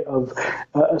standard way of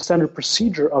a standard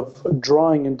procedure of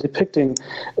drawing and depicting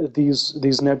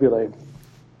these nebulae.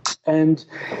 And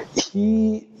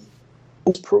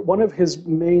one of his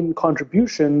main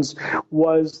contributions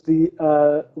was the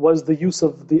use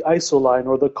of the isoline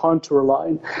or the contour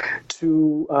line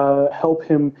to help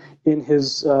him in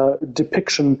his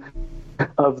depiction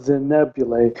of the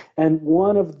nebulae. And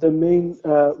one of the main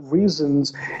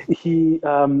reasons he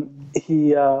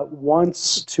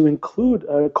wants to include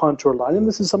a contour line, and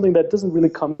this is something that doesn't really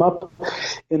come up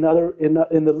in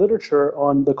the literature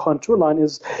on the contour line,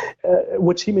 is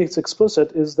which he makes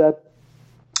explicit, is that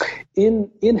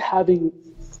in having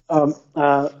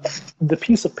the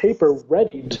piece of paper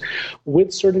readied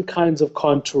with certain kinds of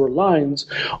contour lines,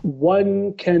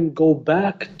 one can go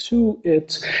back to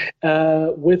it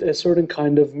with a certain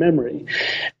kind of memory.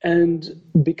 And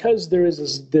because there's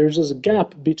this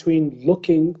gap between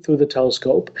looking through the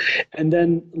telescope and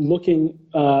then looking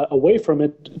away from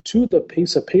it to the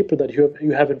piece of paper that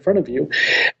you have in front of you,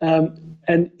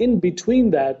 and in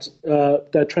between that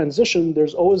transition,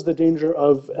 there's always the danger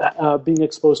of being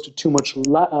exposed to too much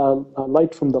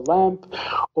light from the lamp,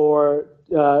 or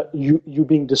you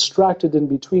being distracted in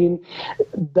between.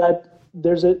 That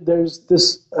there's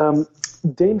this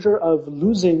danger of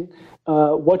losing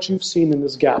what you've seen in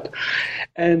this gap,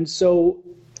 and so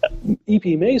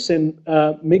E.P. Mason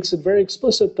makes it very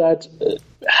explicit that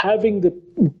having the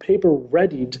paper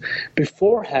readied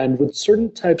beforehand with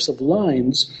certain types of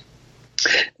lines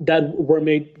that were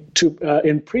made to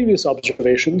in previous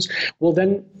observations will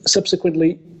then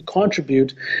subsequently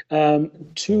contribute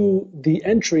to the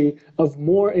entry of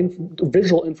more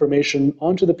visual information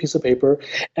onto the piece of paper,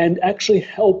 and actually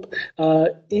help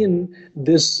in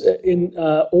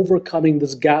overcoming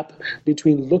this gap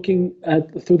between looking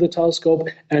through the telescope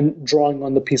and drawing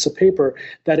on the piece of paper.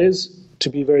 That is, to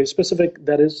be very specific,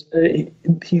 that is,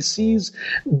 he sees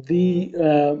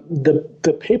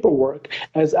the paperwork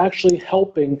as actually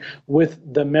helping with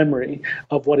the memory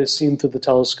of what is seen through the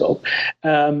telescope,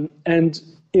 and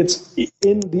it's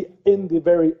in the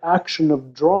very action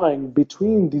of drawing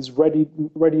between these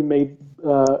ready-made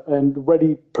and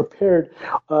ready prepared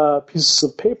pieces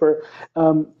of paper.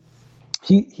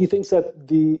 He thinks that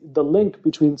the link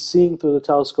between seeing through the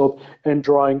telescope and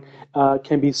drawing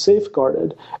can be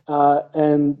safeguarded,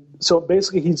 and so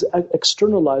basically he's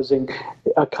externalizing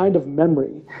a kind of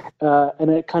memory and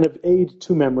a kind of aid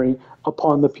to memory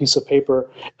upon the piece of paper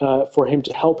for him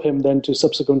to help him then to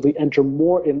subsequently enter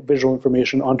more visual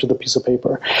information onto the piece of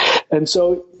paper. And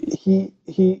so he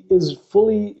is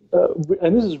fully,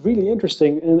 and this is really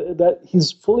interesting, that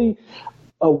he's fully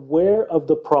aware of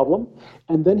the problem,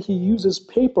 and then he uses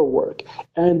paperwork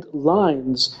and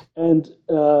lines and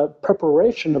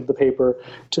preparation of the paper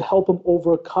to help him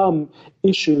overcome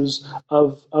issues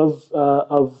of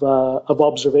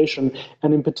observation,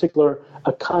 and in particular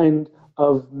a kind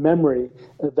of memory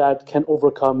that can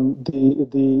overcome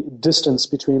the distance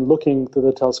between looking through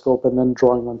the telescope and then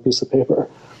drawing on a piece of paper.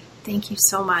 Thank you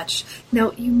so much.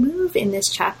 Now, you move in this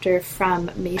chapter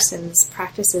from Mason's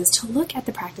practices to look at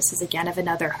the practices again of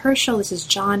another Herschel. This is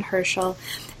John Herschel.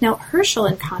 Now, Herschel,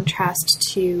 in contrast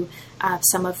to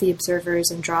some of the observers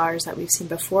and drawers that we've seen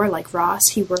before, like Ross,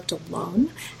 he worked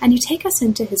alone. And you take us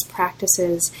into his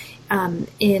practices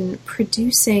in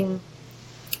producing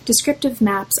descriptive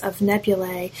maps of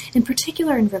nebulae, in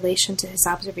particular in relation to his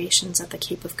observations at the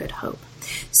Cape of Good Hope.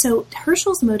 So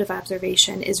Herschel's mode of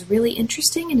observation is really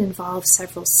interesting and involves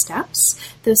several steps.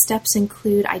 Those steps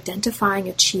include identifying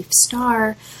a chief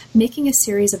star, making a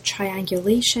series of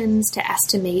triangulations to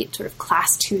estimate sort of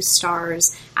class 2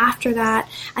 stars after that,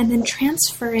 and then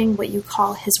transferring what you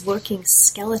call his working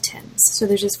skeletons. So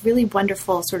there's this really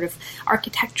wonderful sort of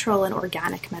architectural and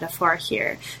organic metaphor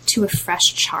here to a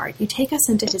fresh chart. You take us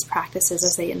into his practices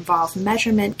as they involve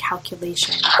measurement,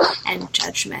 calculation, and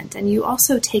judgment. And you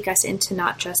also take us into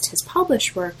not just his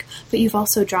published work, but you've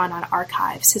also drawn on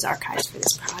archives, his archives for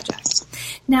this project.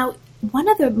 Now, one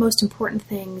of the most important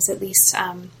things, at least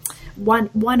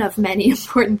one of many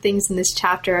important things in this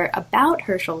chapter about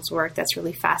Herschel's work that's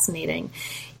really fascinating,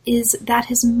 is that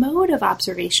his mode of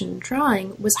observation and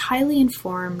drawing was highly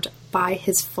informed by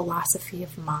his philosophy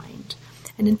of mind,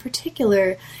 and in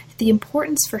particular, the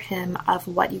importance for him of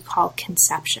what you call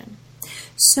conception.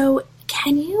 So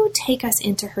can you take us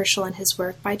into Herschel and his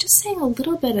work by just saying a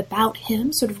little bit about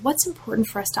him, sort of what's important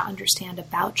for us to understand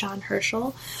about John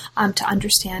Herschel, to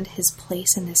understand his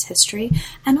place in this history,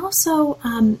 and also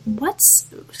what's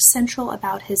central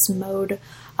about his mode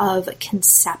of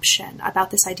conception, about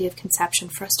this idea of conception,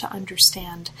 for us to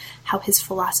understand how his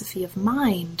philosophy of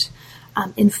mind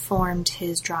informed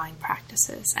his drawing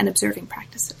practices and observing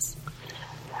practices.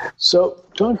 So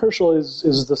John Herschel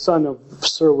is the son of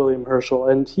Sir William Herschel,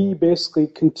 and he basically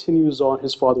continues on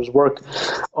his father's work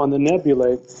on the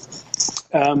nebulae.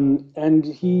 And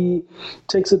he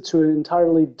takes it to an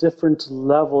entirely different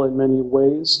level in many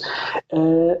ways.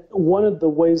 One of the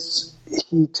ways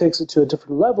he takes it to a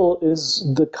different level is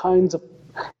the kinds of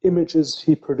images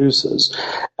he produces.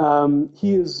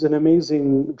 He is an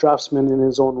amazing draftsman in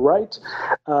his own right.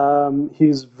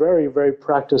 He's very, very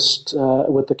practiced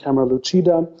with the camera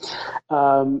lucida.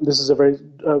 This is a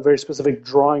very specific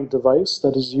drawing device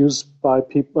that is used by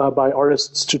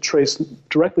artists to trace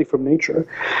directly from nature.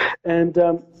 And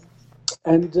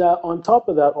on top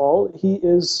of that all, he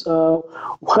is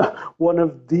one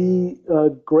of the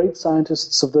great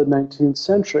scientists of the 19th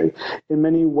century. In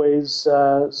many ways,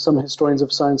 some historians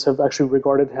of science have actually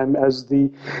regarded him as the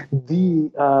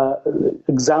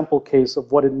example case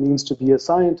of what it means to be a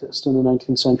scientist in the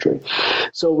 19th century.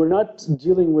 So we're not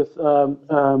dealing with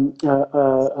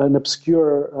an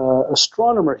obscure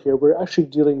astronomer here. We're actually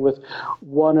dealing with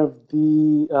one of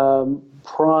the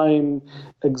prime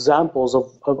examples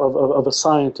of a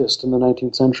scientist in the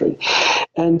 19th century.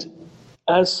 And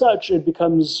as such, it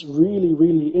becomes really,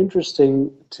 really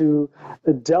interesting to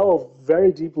delve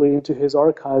very deeply into his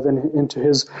archive and into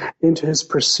his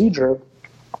procedure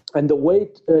and the way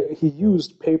he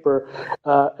used paper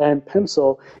and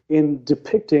pencil in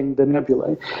depicting the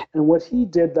nebulae. And what he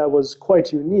did that was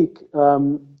quite unique,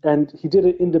 and he did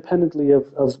it independently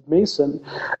of Mason,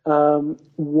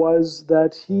 was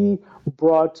that he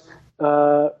brought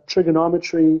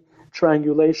trigonometry,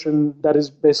 triangulation, that is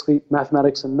basically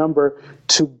mathematics and number,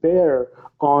 to bear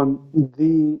on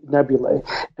the nebulae.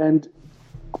 And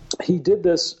he did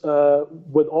this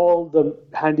with all the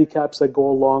handicaps that go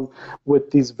along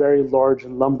with these very large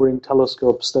and lumbering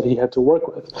telescopes that he had to work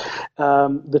with.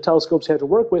 The telescopes he had to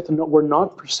work with were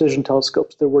not precision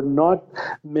telescopes. They were not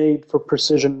made for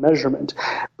precision measurement.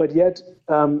 But yet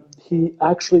he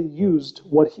actually used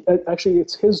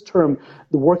it's his term,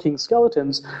 the working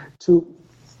skeletons, to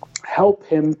help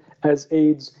him as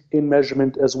aids in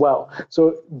measurement as well.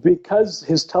 So because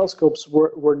his telescopes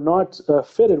were not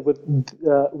fitted with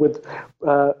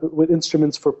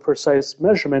instruments for precise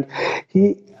measurement,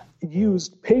 he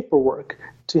used paperwork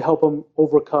to help him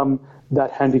overcome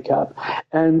that handicap.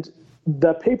 And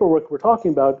the paperwork we're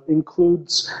talking about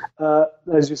includes,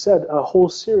 as you said, a whole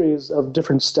series of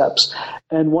different steps.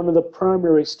 And one of the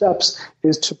primary steps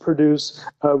is to produce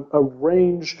a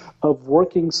range of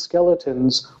working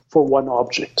skeletons for one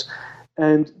object.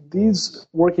 And these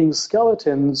working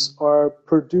skeletons are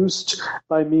produced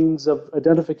by means of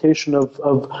identification of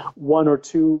one or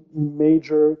two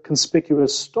major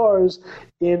conspicuous stars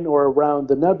in or around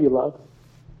the nebula.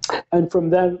 And from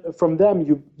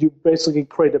them, you basically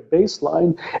create a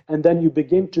baseline, and then you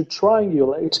begin to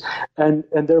triangulate and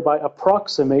thereby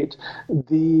approximate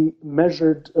the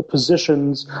measured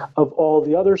positions of all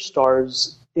the other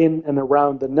stars in and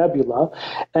around the nebula.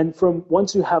 And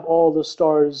once you have all the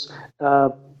stars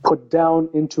put down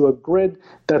into a grid,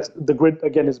 the grid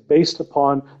again is based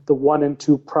upon the 1 and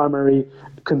 2 primary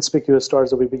conspicuous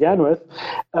stars that we began with,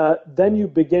 then you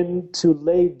begin to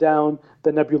lay down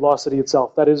the nebulosity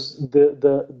itself. That is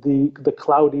the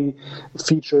cloudy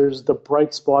features, the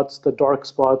bright spots, the dark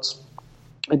spots,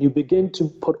 And you begin to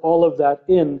put all of that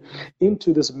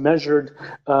into this measured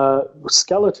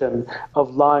skeleton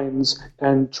of lines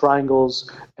and triangles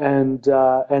and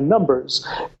numbers.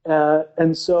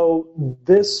 And so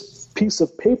this piece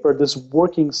of paper, this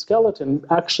working skeleton,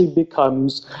 actually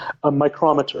becomes a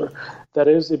micrometer. That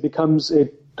is, it becomes a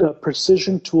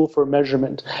precision tool for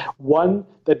measurement, one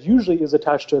that usually is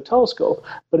attached to a telescope,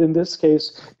 but in this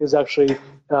case is actually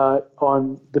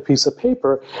on the piece of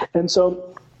paper. And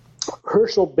so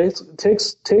Herschel basically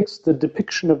takes the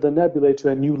depiction of the nebulae to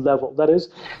a new level. That is,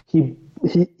 he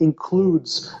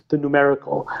includes the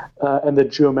numerical and the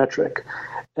geometric.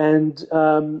 And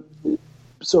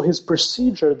so his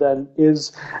procedure then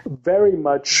is very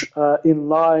much in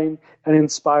line and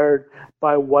inspired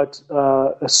by what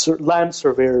land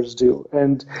surveyors do,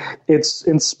 and it's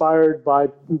inspired by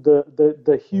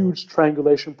the huge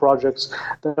triangulation projects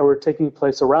that were taking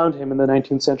place around him in the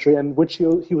 19th century, and which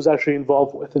he was actually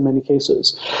involved with in many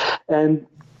cases. And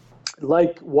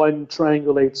like one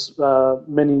triangulates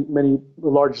many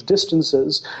large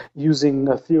distances using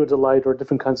a theodolite or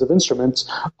different kinds of instruments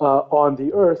on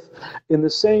the Earth, in the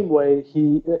same way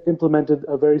he implemented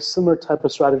a very similar type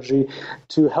of strategy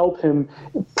to help him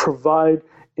provide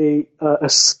a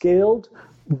scaled,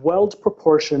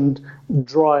 well-proportioned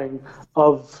drawing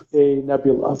of a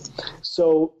nebula.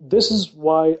 So this is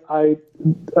why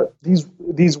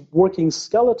these working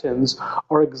skeletons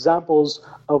are examples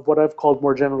of what I've called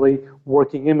more generally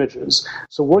working images.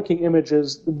 So working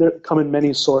images, they come in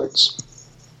many sorts.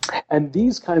 And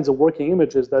these kinds of working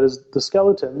images, that is, the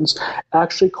skeletons,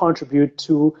 actually contribute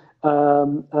to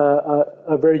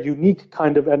a very unique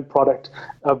kind of end product,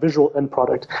 a visual end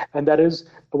product, and that is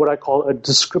what I call a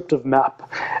descriptive map.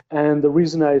 And the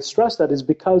reason I stress that is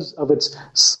because of its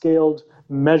scaled,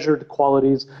 measured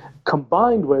qualities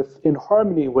combined with, in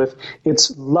harmony with,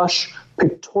 its lush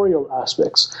pictorial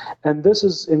aspects. And this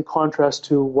is in contrast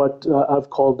to what I've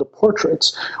called the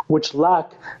portraits, which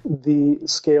lack the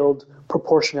scaled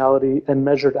proportionality and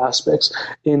measured aspects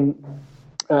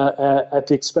at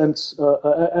the expense,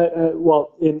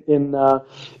 what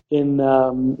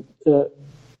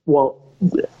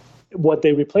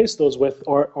they replace those with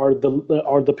are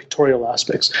the pictorial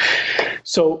aspects.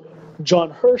 So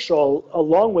John Herschel,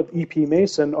 along with E.P.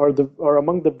 Mason, are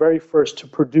among the very first to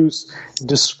produce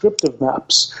descriptive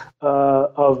maps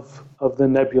of the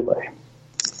nebulae.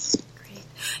 Great.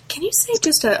 Can you say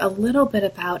just a little bit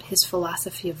about his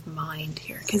philosophy of mind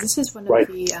here? Because this is one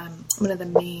of the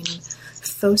main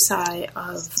foci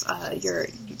of your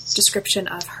description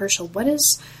of Herschel.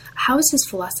 How is his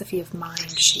philosophy of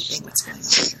mind shaping what's going on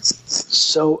here?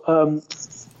 So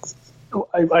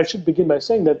I should begin by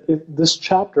saying that this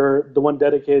chapter, the one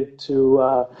dedicated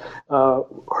to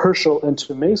Herschel and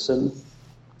to Mason,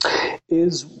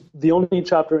 is the only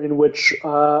chapter in which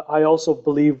I also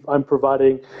believe I'm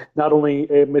providing not only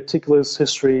a meticulous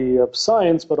history of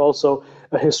science, but also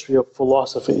a history of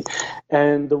philosophy.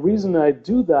 And the reason I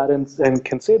do that and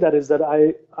can say that is that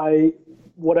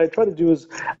what I try to do is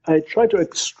I try to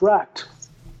extract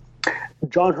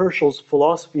John Herschel's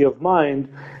philosophy of mind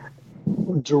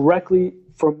directly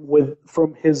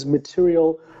from his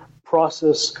material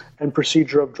process and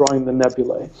procedure of drawing the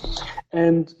nebulae.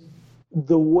 And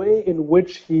the way in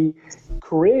which he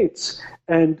creates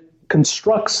and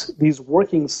constructs these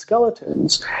working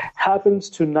skeletons happens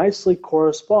to nicely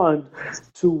correspond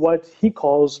to what he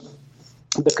calls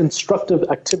the constructive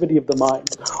activity of the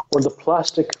mind, or the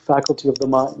plastic faculty of the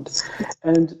mind.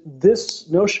 And this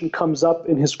notion comes up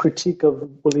in his critique of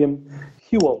William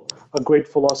Whewell, a great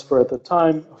philosopher at the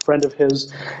time, a friend of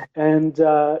his. And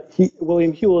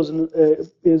William Whewell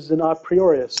is an a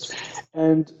priorist.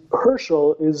 And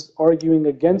Herschel is arguing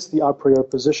against the a priori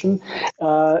position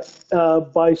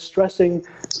by stressing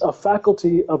a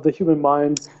faculty of the human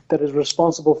mind that is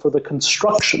responsible for the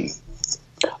construction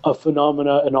of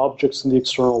phenomena and objects in the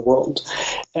external world.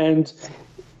 And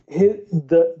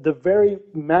the very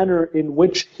manner in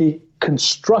which he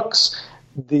constructs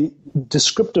the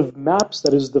descriptive maps,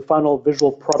 that is the final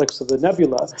visual products of the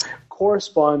nebula,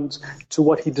 corresponds to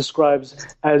what he describes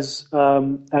as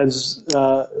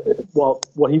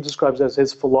what he describes as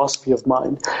his philosophy of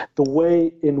mind, the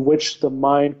way in which the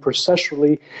mind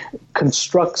processually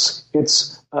constructs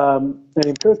its and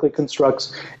empirically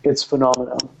constructs its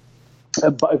phenomena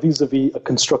vis-a-vis a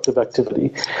constructive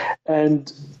activity.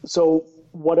 And so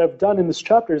what I've done in this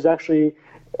chapter is actually,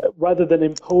 rather than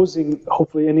imposing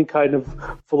hopefully any kind of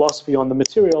philosophy on the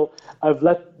material, I've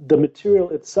let the material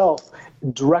itself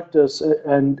direct us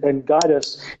and guide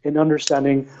us in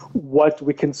understanding what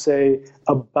we can say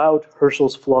about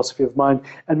Herschel's philosophy of mind.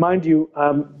 And mind you,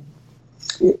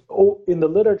 in the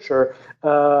literature,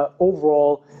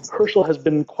 overall, Herschel has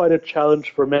been quite a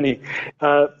challenge for many.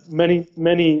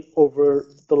 Many over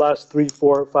the last 3,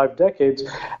 4, 5 decades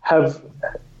have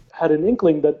had an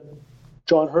inkling that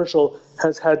John Herschel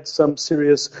has had some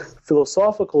serious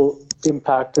philosophical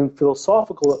impact and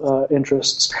philosophical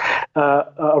interests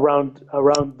around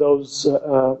those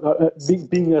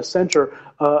being a center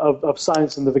of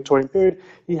science in the Victorian period.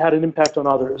 He had an impact on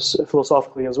others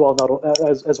philosophically as well,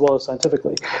 as well as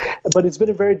scientifically. But it's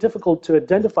been very difficult to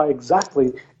identify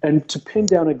exactly and to pin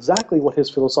down exactly what his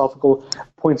philosophical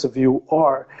points of view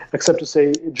are, except to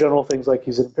say general things like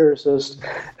he's an empiricist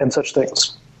and such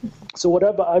things. So what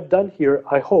I've done here,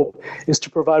 I hope, is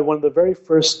to provide one of the very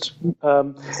first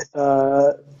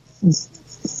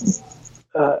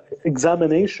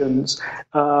examinations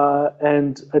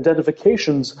and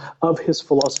identifications of his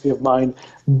philosophy of mind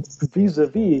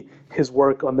vis-a-vis his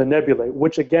work on the nebulae,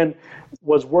 which again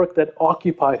was work that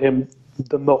occupied him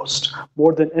the most,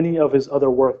 more than any of his other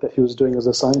work that he was doing as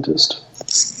a scientist.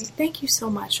 Thank you so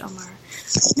much, Omar.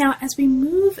 Now, as we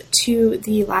move to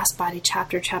the last body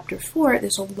chapter, chapter 4,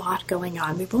 there's a lot going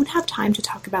on. We won't have time to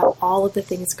talk about all of the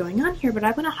things going on here, but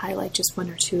I want to highlight just one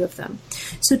or two of them.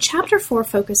 So chapter 4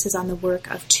 focuses on the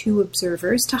work of 2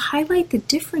 observers to highlight the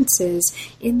differences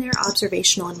in their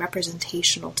observational and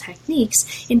representational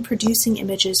techniques in producing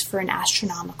images for an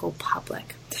astronomical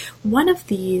public. One of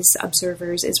these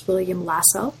observers is William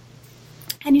Lassell,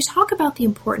 and you talk about the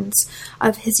importance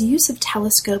of his use of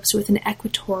telescopes with an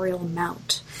equatorial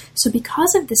mount. So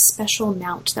because of this special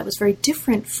mount that was very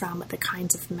different from the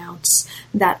kinds of mounts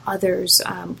that others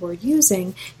were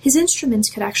using, his instruments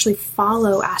could actually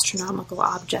follow astronomical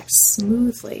objects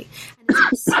smoothly. And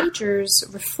his procedures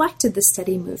reflected the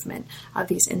steady movement of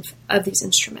these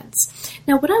instruments.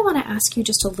 Now, what I want to ask you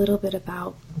just a little bit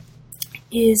about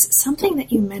is something that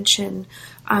you mention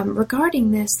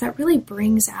regarding this that really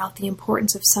brings out the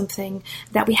importance of something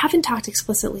that we haven't talked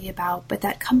explicitly about, but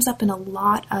that comes up in a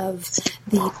lot of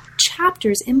the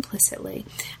chapters implicitly,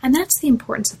 and that's the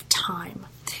importance of time.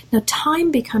 Now,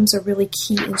 time becomes a really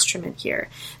key instrument here.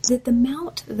 That the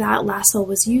mount that Lassell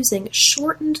was using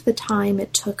shortened the time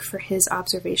it took for his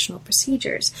observational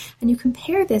procedures. And you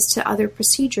compare this to other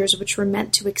procedures which were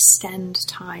meant to extend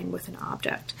time with an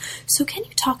object. So can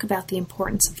you talk about the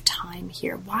importance of time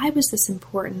here? Why was this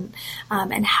important?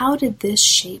 And how did this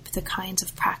shape the kinds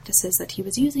of practices that he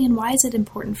was using? And why is it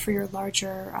important for your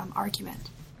larger argument?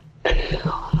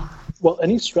 Well,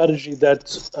 any strategy that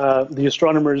the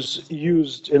astronomers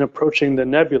used in approaching the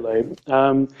nebulae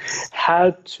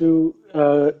had to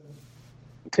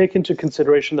take into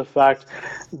consideration the fact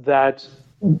that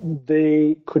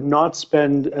they could not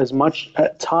spend as much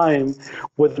time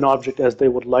with an object as they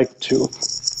would like to.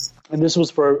 And this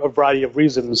was for a variety of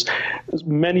reasons.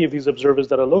 Many of these observers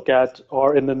that I look at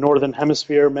are in the Northern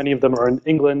Hemisphere. Many of them are in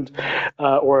England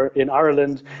or in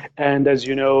Ireland. And as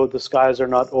you know, the skies are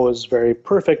not always very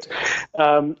perfect.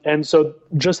 And so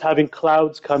just having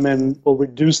clouds come in will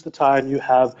reduce the time you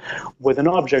have with an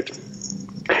object.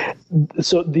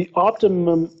 So the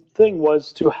optimum thing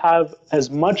was to have as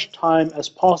much time as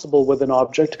possible with an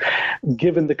object,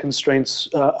 given the constraints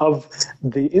of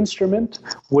the instrument,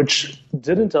 which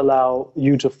didn't allow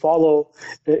you to follow,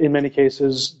 in many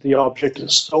cases, the object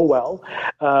so well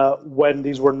when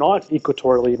these were not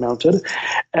equatorially mounted,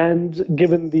 and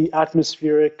given the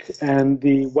atmospheric and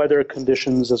the weather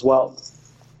conditions as well.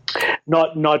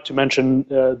 Not to mention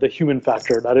the human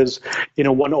factor. That is,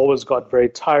 one always got very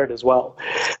tired as well.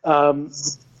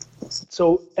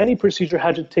 So any procedure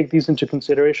had to take these into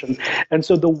consideration. And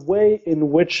so the way in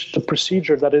which the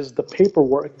procedure, that is the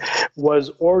paperwork,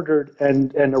 was ordered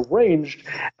and arranged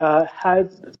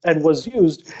was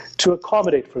used to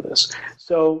accommodate for this.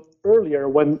 So earlier,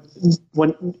 when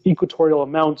equatorial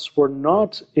mounts were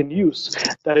not in use,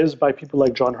 that is by people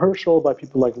like John Herschel, by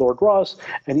people like Lord Rosse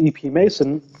and E.P.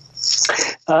 Mason,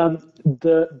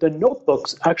 the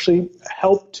notebooks actually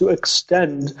help to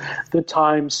extend the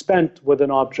time spent with an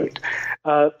object.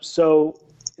 So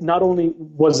not only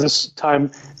was this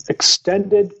time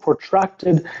extended,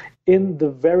 protracted in the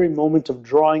very moment of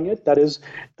drawing it, that is,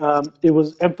 it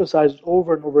was emphasized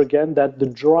over and over again that the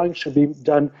drawing should be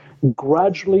done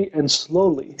gradually and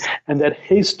slowly, and that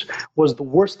haste was the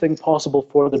worst thing possible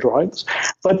for the drawings.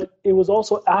 But it was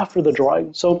also after the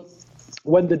drawing. So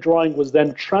when the drawing was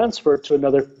then transferred to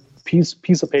another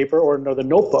piece of paper or another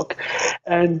notebook,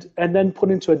 and then put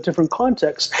into a different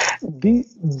context,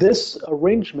 this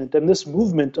arrangement and this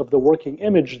movement of the working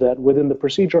image then within the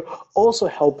procedure also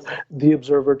help the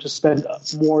observer to spend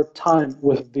more time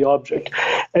with the object.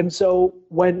 And so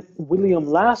when William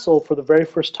Lassell, for the very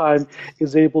first time,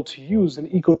 is able to use an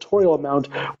equatorial amount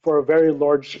for a very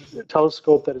large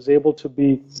telescope that is able to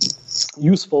be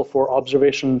useful for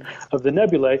observation of the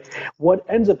nebulae, what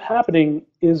ends up happening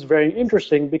is very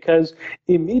interesting, because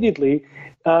immediately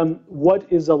what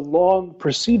is a long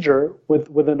procedure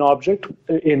with an object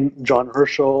in John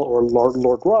Herschel or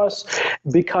Lord Rosse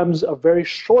becomes a very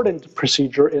shortened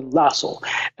procedure in Lassell.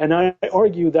 And I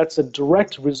argue that's a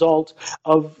direct result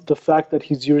of the fact that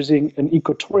he's using an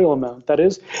equatorial amount. That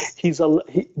is,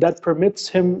 that permits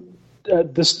him,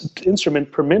 this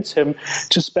instrument permits him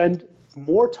to spend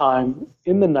more time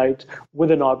in the night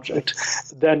with an object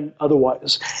than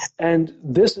otherwise. And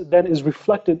this then is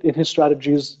reflected in his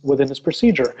strategies within his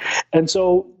procedure. And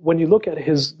so when you look at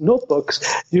his notebooks,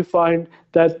 you find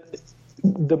that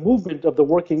the movement of the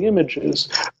working images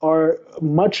are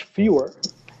much fewer.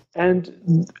 And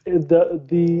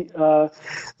the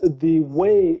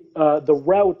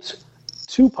route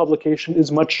to publication is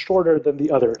much shorter than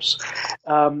the others.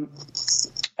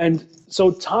 And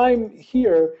so time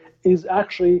here is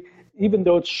actually, even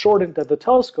though it's shortened at the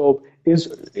telescope,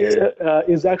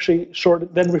 is actually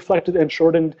then reflected and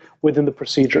shortened within the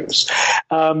procedures.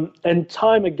 And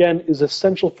time, again, is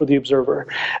essential for the observer.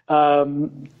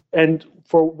 And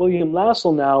for William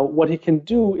Lassell now, what he can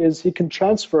do is he can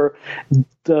transfer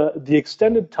the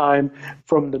extended time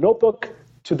from the notebook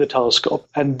to the telescope,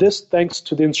 and this thanks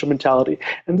to the instrumentality.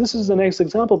 And this is a nice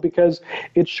example because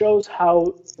it shows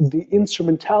how the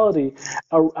instrumentality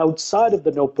outside of the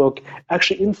notebook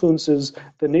actually influences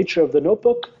the nature of the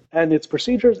notebook and its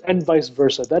procedures, and vice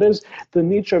versa. That is, the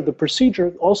nature of the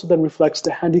procedure also then reflects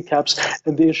the handicaps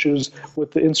and the issues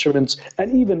with the instruments,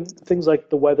 and even things like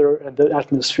the weather and the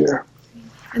atmosphere.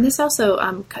 And this also,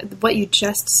 what you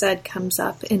just said, comes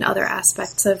up in other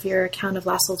aspects of your account of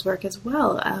Lassell's work as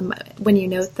well, when you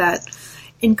note that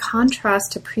in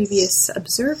contrast to previous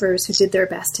observers who did their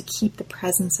best to keep the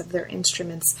presence of their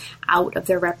instruments out of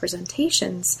their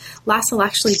representations, Lassell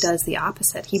actually does the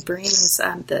opposite. He brings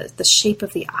the shape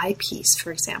of the eyepiece,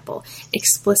 for example,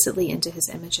 explicitly into his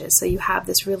images. So you have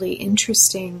this really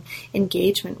interesting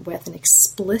engagement with an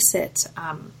explicit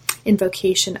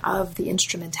invocation of the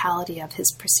instrumentality of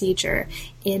his procedure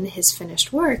in his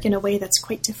finished work in a way that's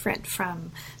quite different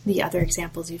from the other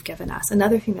examples you've given us.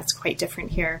 Another thing that's quite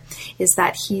different here is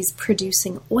that he's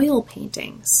producing oil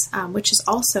paintings, which is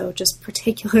also just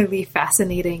particularly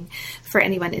fascinating for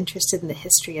anyone interested in the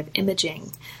history of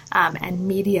imaging and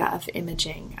media of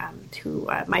imaging, who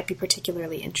might be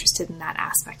particularly interested in that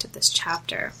aspect of this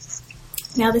chapter.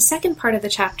 Now, the second part of the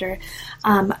chapter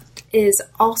is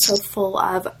also full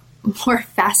of more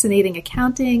fascinating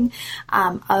accounting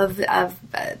of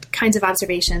kinds of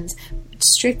observations,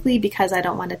 strictly because I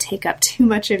don't want to take up too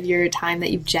much of your time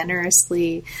that you've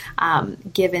generously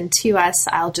given to us.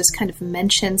 I'll just kind of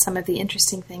mention some of the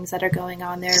interesting things that are going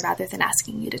on there rather than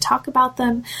asking you to talk about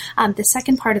them. The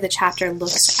second part of the chapter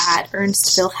looks at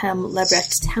Ernst Wilhelm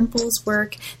Lebrecht Tempel's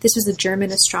work. This was a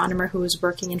German astronomer who was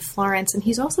working in Florence, and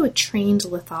he's also a trained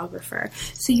lithographer.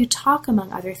 So you talk,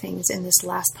 among other things, in this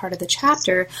last part of the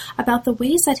chapter about the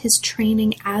ways that his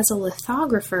training as a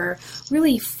lithographer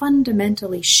really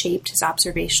fundamentally shaped his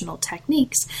observational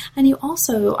techniques. And you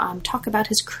also talk about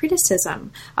his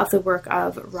criticism of the work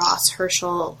of Rosse,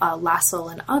 Herschel, Lassell,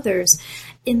 and others,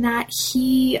 in that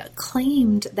he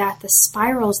claimed that the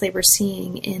spirals they were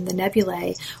seeing in the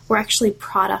nebulae were actually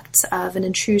products of and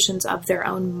intrusions of their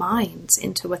own minds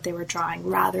into what they were drawing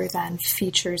rather than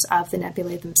features of the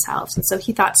nebulae themselves. And so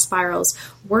he thought spirals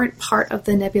weren't part of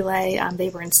the nebulae. They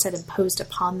were instead imposed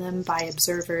upon them by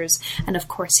observers. And of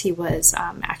course, he was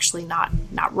actually not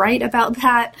right about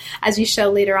that, as you show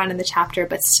later on in the chapter,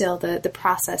 but still the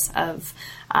process of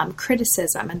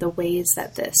criticism and the ways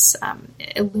that this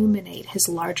illuminate his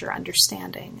larger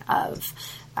understanding of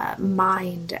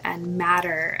mind and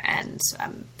matter and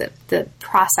the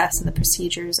process and the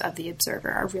procedures of the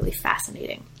observer are really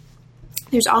fascinating.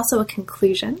 There's also a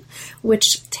conclusion,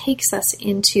 which takes us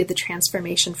into the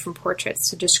transformation from portraits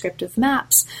to descriptive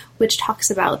maps, which talks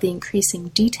about the increasing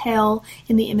detail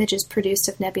in the images produced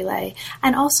of nebulae,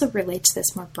 and also relates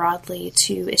this more broadly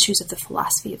to issues of the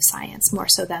philosophy of science, more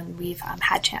so than we've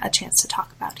had a chance to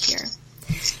talk about here.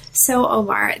 So,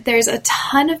 Omar, there's a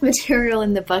ton of material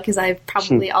in the book, as I've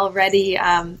probably already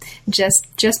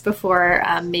just before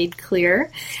made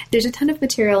clear. There's a ton of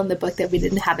material in the book that we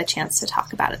didn't have a chance to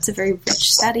talk about. It's a very rich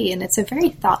study, and it's a very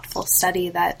thoughtful study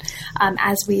that,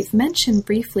 as we've mentioned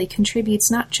briefly, contributes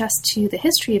not just to the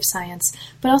history of science,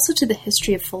 but also to the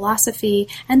history of philosophy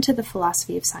and to the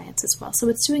philosophy of science as well. So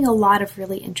it's doing a lot of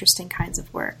really interesting kinds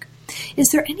of work. Is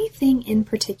there anything in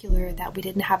particular that we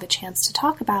didn't have a chance to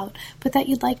talk about, but that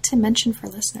you'd like to mention for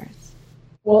listeners?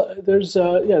 Well, there's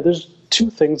two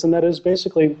things, and that is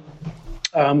basically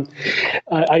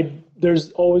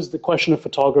there's always the question of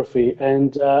photography,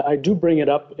 and I do bring it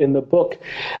up in the book,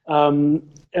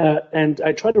 and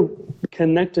I try to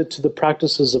connect it to the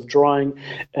practices of drawing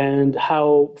and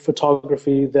how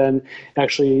photography then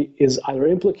actually is either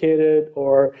implicated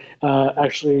or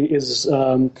actually is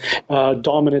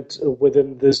dominant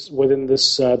within these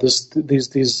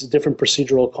different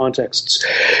procedural contexts.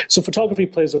 So photography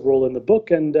plays a role in the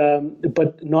book, and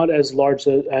but not as large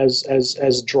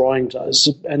as drawing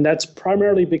does, and that's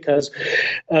primarily because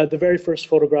the very first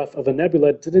photograph of a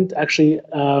nebula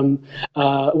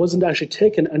wasn't actually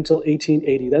taken until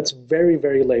 1880. That's very,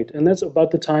 very late, and that's about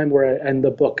the time where I end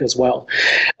the book as well.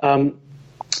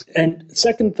 And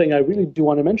second thing I really do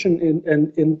want to mention,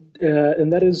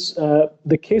 and that is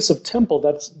the case of Temple.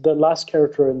 That's the last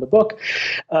character in the book.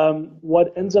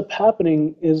 What ends up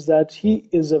happening is that he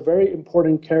is a very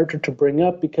important character to bring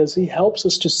up because he helps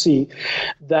us to see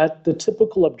that the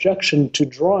typical objection to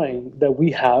drawing that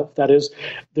we have, that is,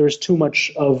 there's too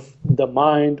much of the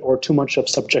mind or too much of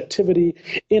subjectivity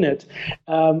in it,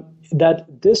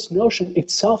 that this notion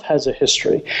itself has a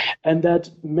history, and that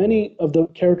many of the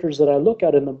characters that I look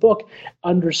at in the book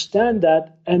understand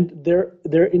that, and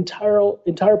their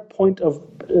entire point of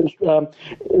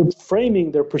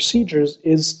framing their procedures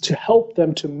is to help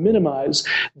them to minimize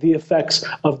the effects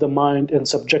of the mind and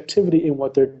subjectivity in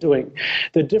what they're doing.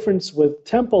 The difference with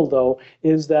Temple, though,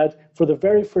 is that for the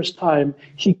very first time,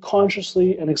 he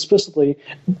consciously and explicitly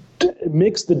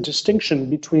makes the distinction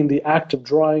between the act of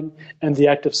drawing and the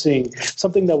act of seeing,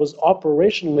 something that was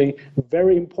operationally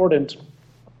very important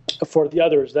for the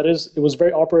others. That is, it was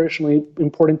very operationally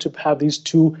important to have these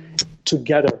two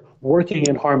together, working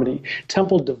in harmony.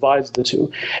 Temple divides the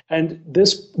two. And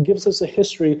this gives us a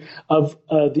history of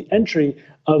the entry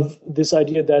of this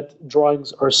idea that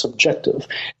drawings are subjective.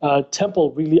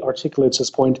 Temple really articulates this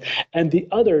point. And the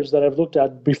others that I've looked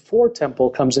at before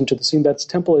Temple comes into the scene, that's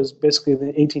Temple is basically in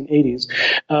the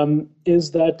 1880s,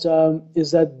 is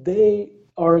that they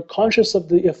are conscious of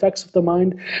the effects of the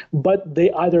mind, but they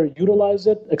either utilize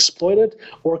it, exploit it,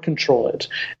 or control it,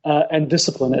 and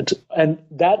discipline it. And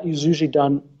that is usually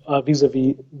done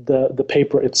vis-a-vis the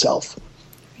paper itself.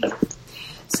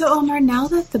 So, Omar, now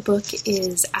that the book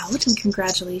is out, and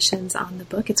congratulations on the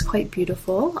book, it's quite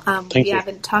beautiful. We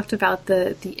haven't talked about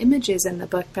the images in the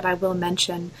book, but I will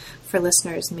mention for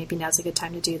listeners, maybe now's a good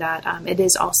time to do that. It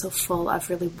is also full of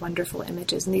really wonderful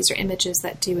images, and these are images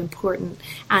that do important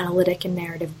analytic and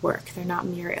narrative work. They're not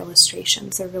mere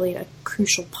illustrations. They're really a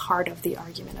crucial part of the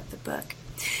argument of the book.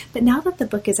 But now that the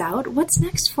book is out, what's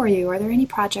next for you? Are there any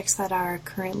projects that are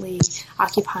currently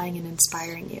occupying and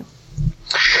inspiring you?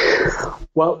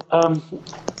 Well,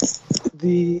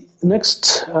 the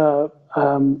next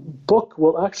book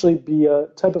will actually be a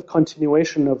type of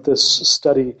continuation of this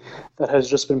study that has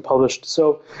just been published.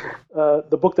 So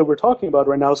the book that we're talking about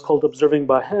right now is called Observing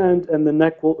by Hand, and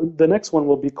the next one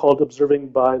will be called Observing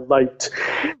by Light.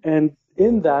 And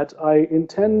in that, I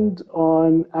intend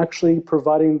on actually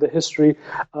providing the history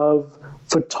of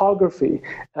photography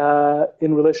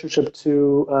in relationship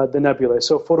to the nebulae,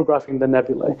 so photographing the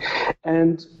nebulae.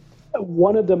 And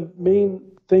one of the main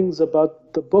things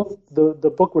about the book, the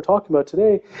book we're talking about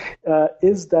today,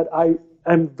 is that I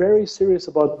am very serious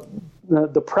about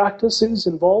the practices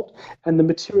involved and the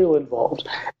material involved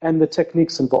and the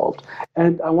techniques involved.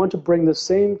 And I want to bring the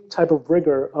same type of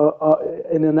rigor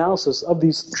in analysis of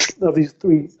these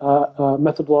three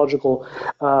methodological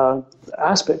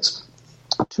aspects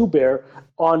to bear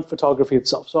on photography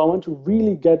itself. So I want to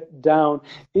really get down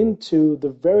into the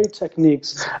very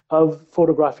techniques of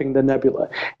photographing the nebula.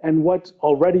 And what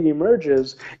already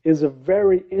emerges is a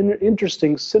very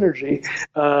interesting synergy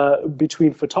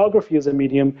between photography as a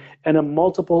medium and a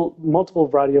multiple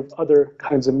variety of other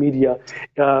kinds of media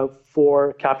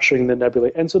for capturing the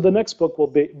nebula. And so the next book will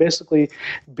basically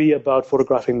be about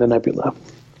photographing the nebula.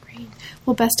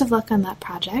 Well, best of luck on that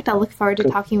project. I'll look forward to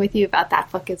talking with you about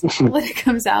that book as well when it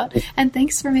comes out. And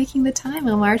thanks for making the time,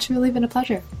 Omar. It's really been a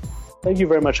pleasure. Thank you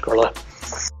very much, Carla.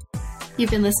 You've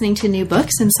been listening to New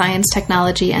Books in Science,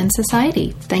 Technology, and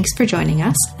Society. Thanks for joining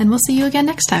us, and we'll see you again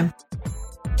next time.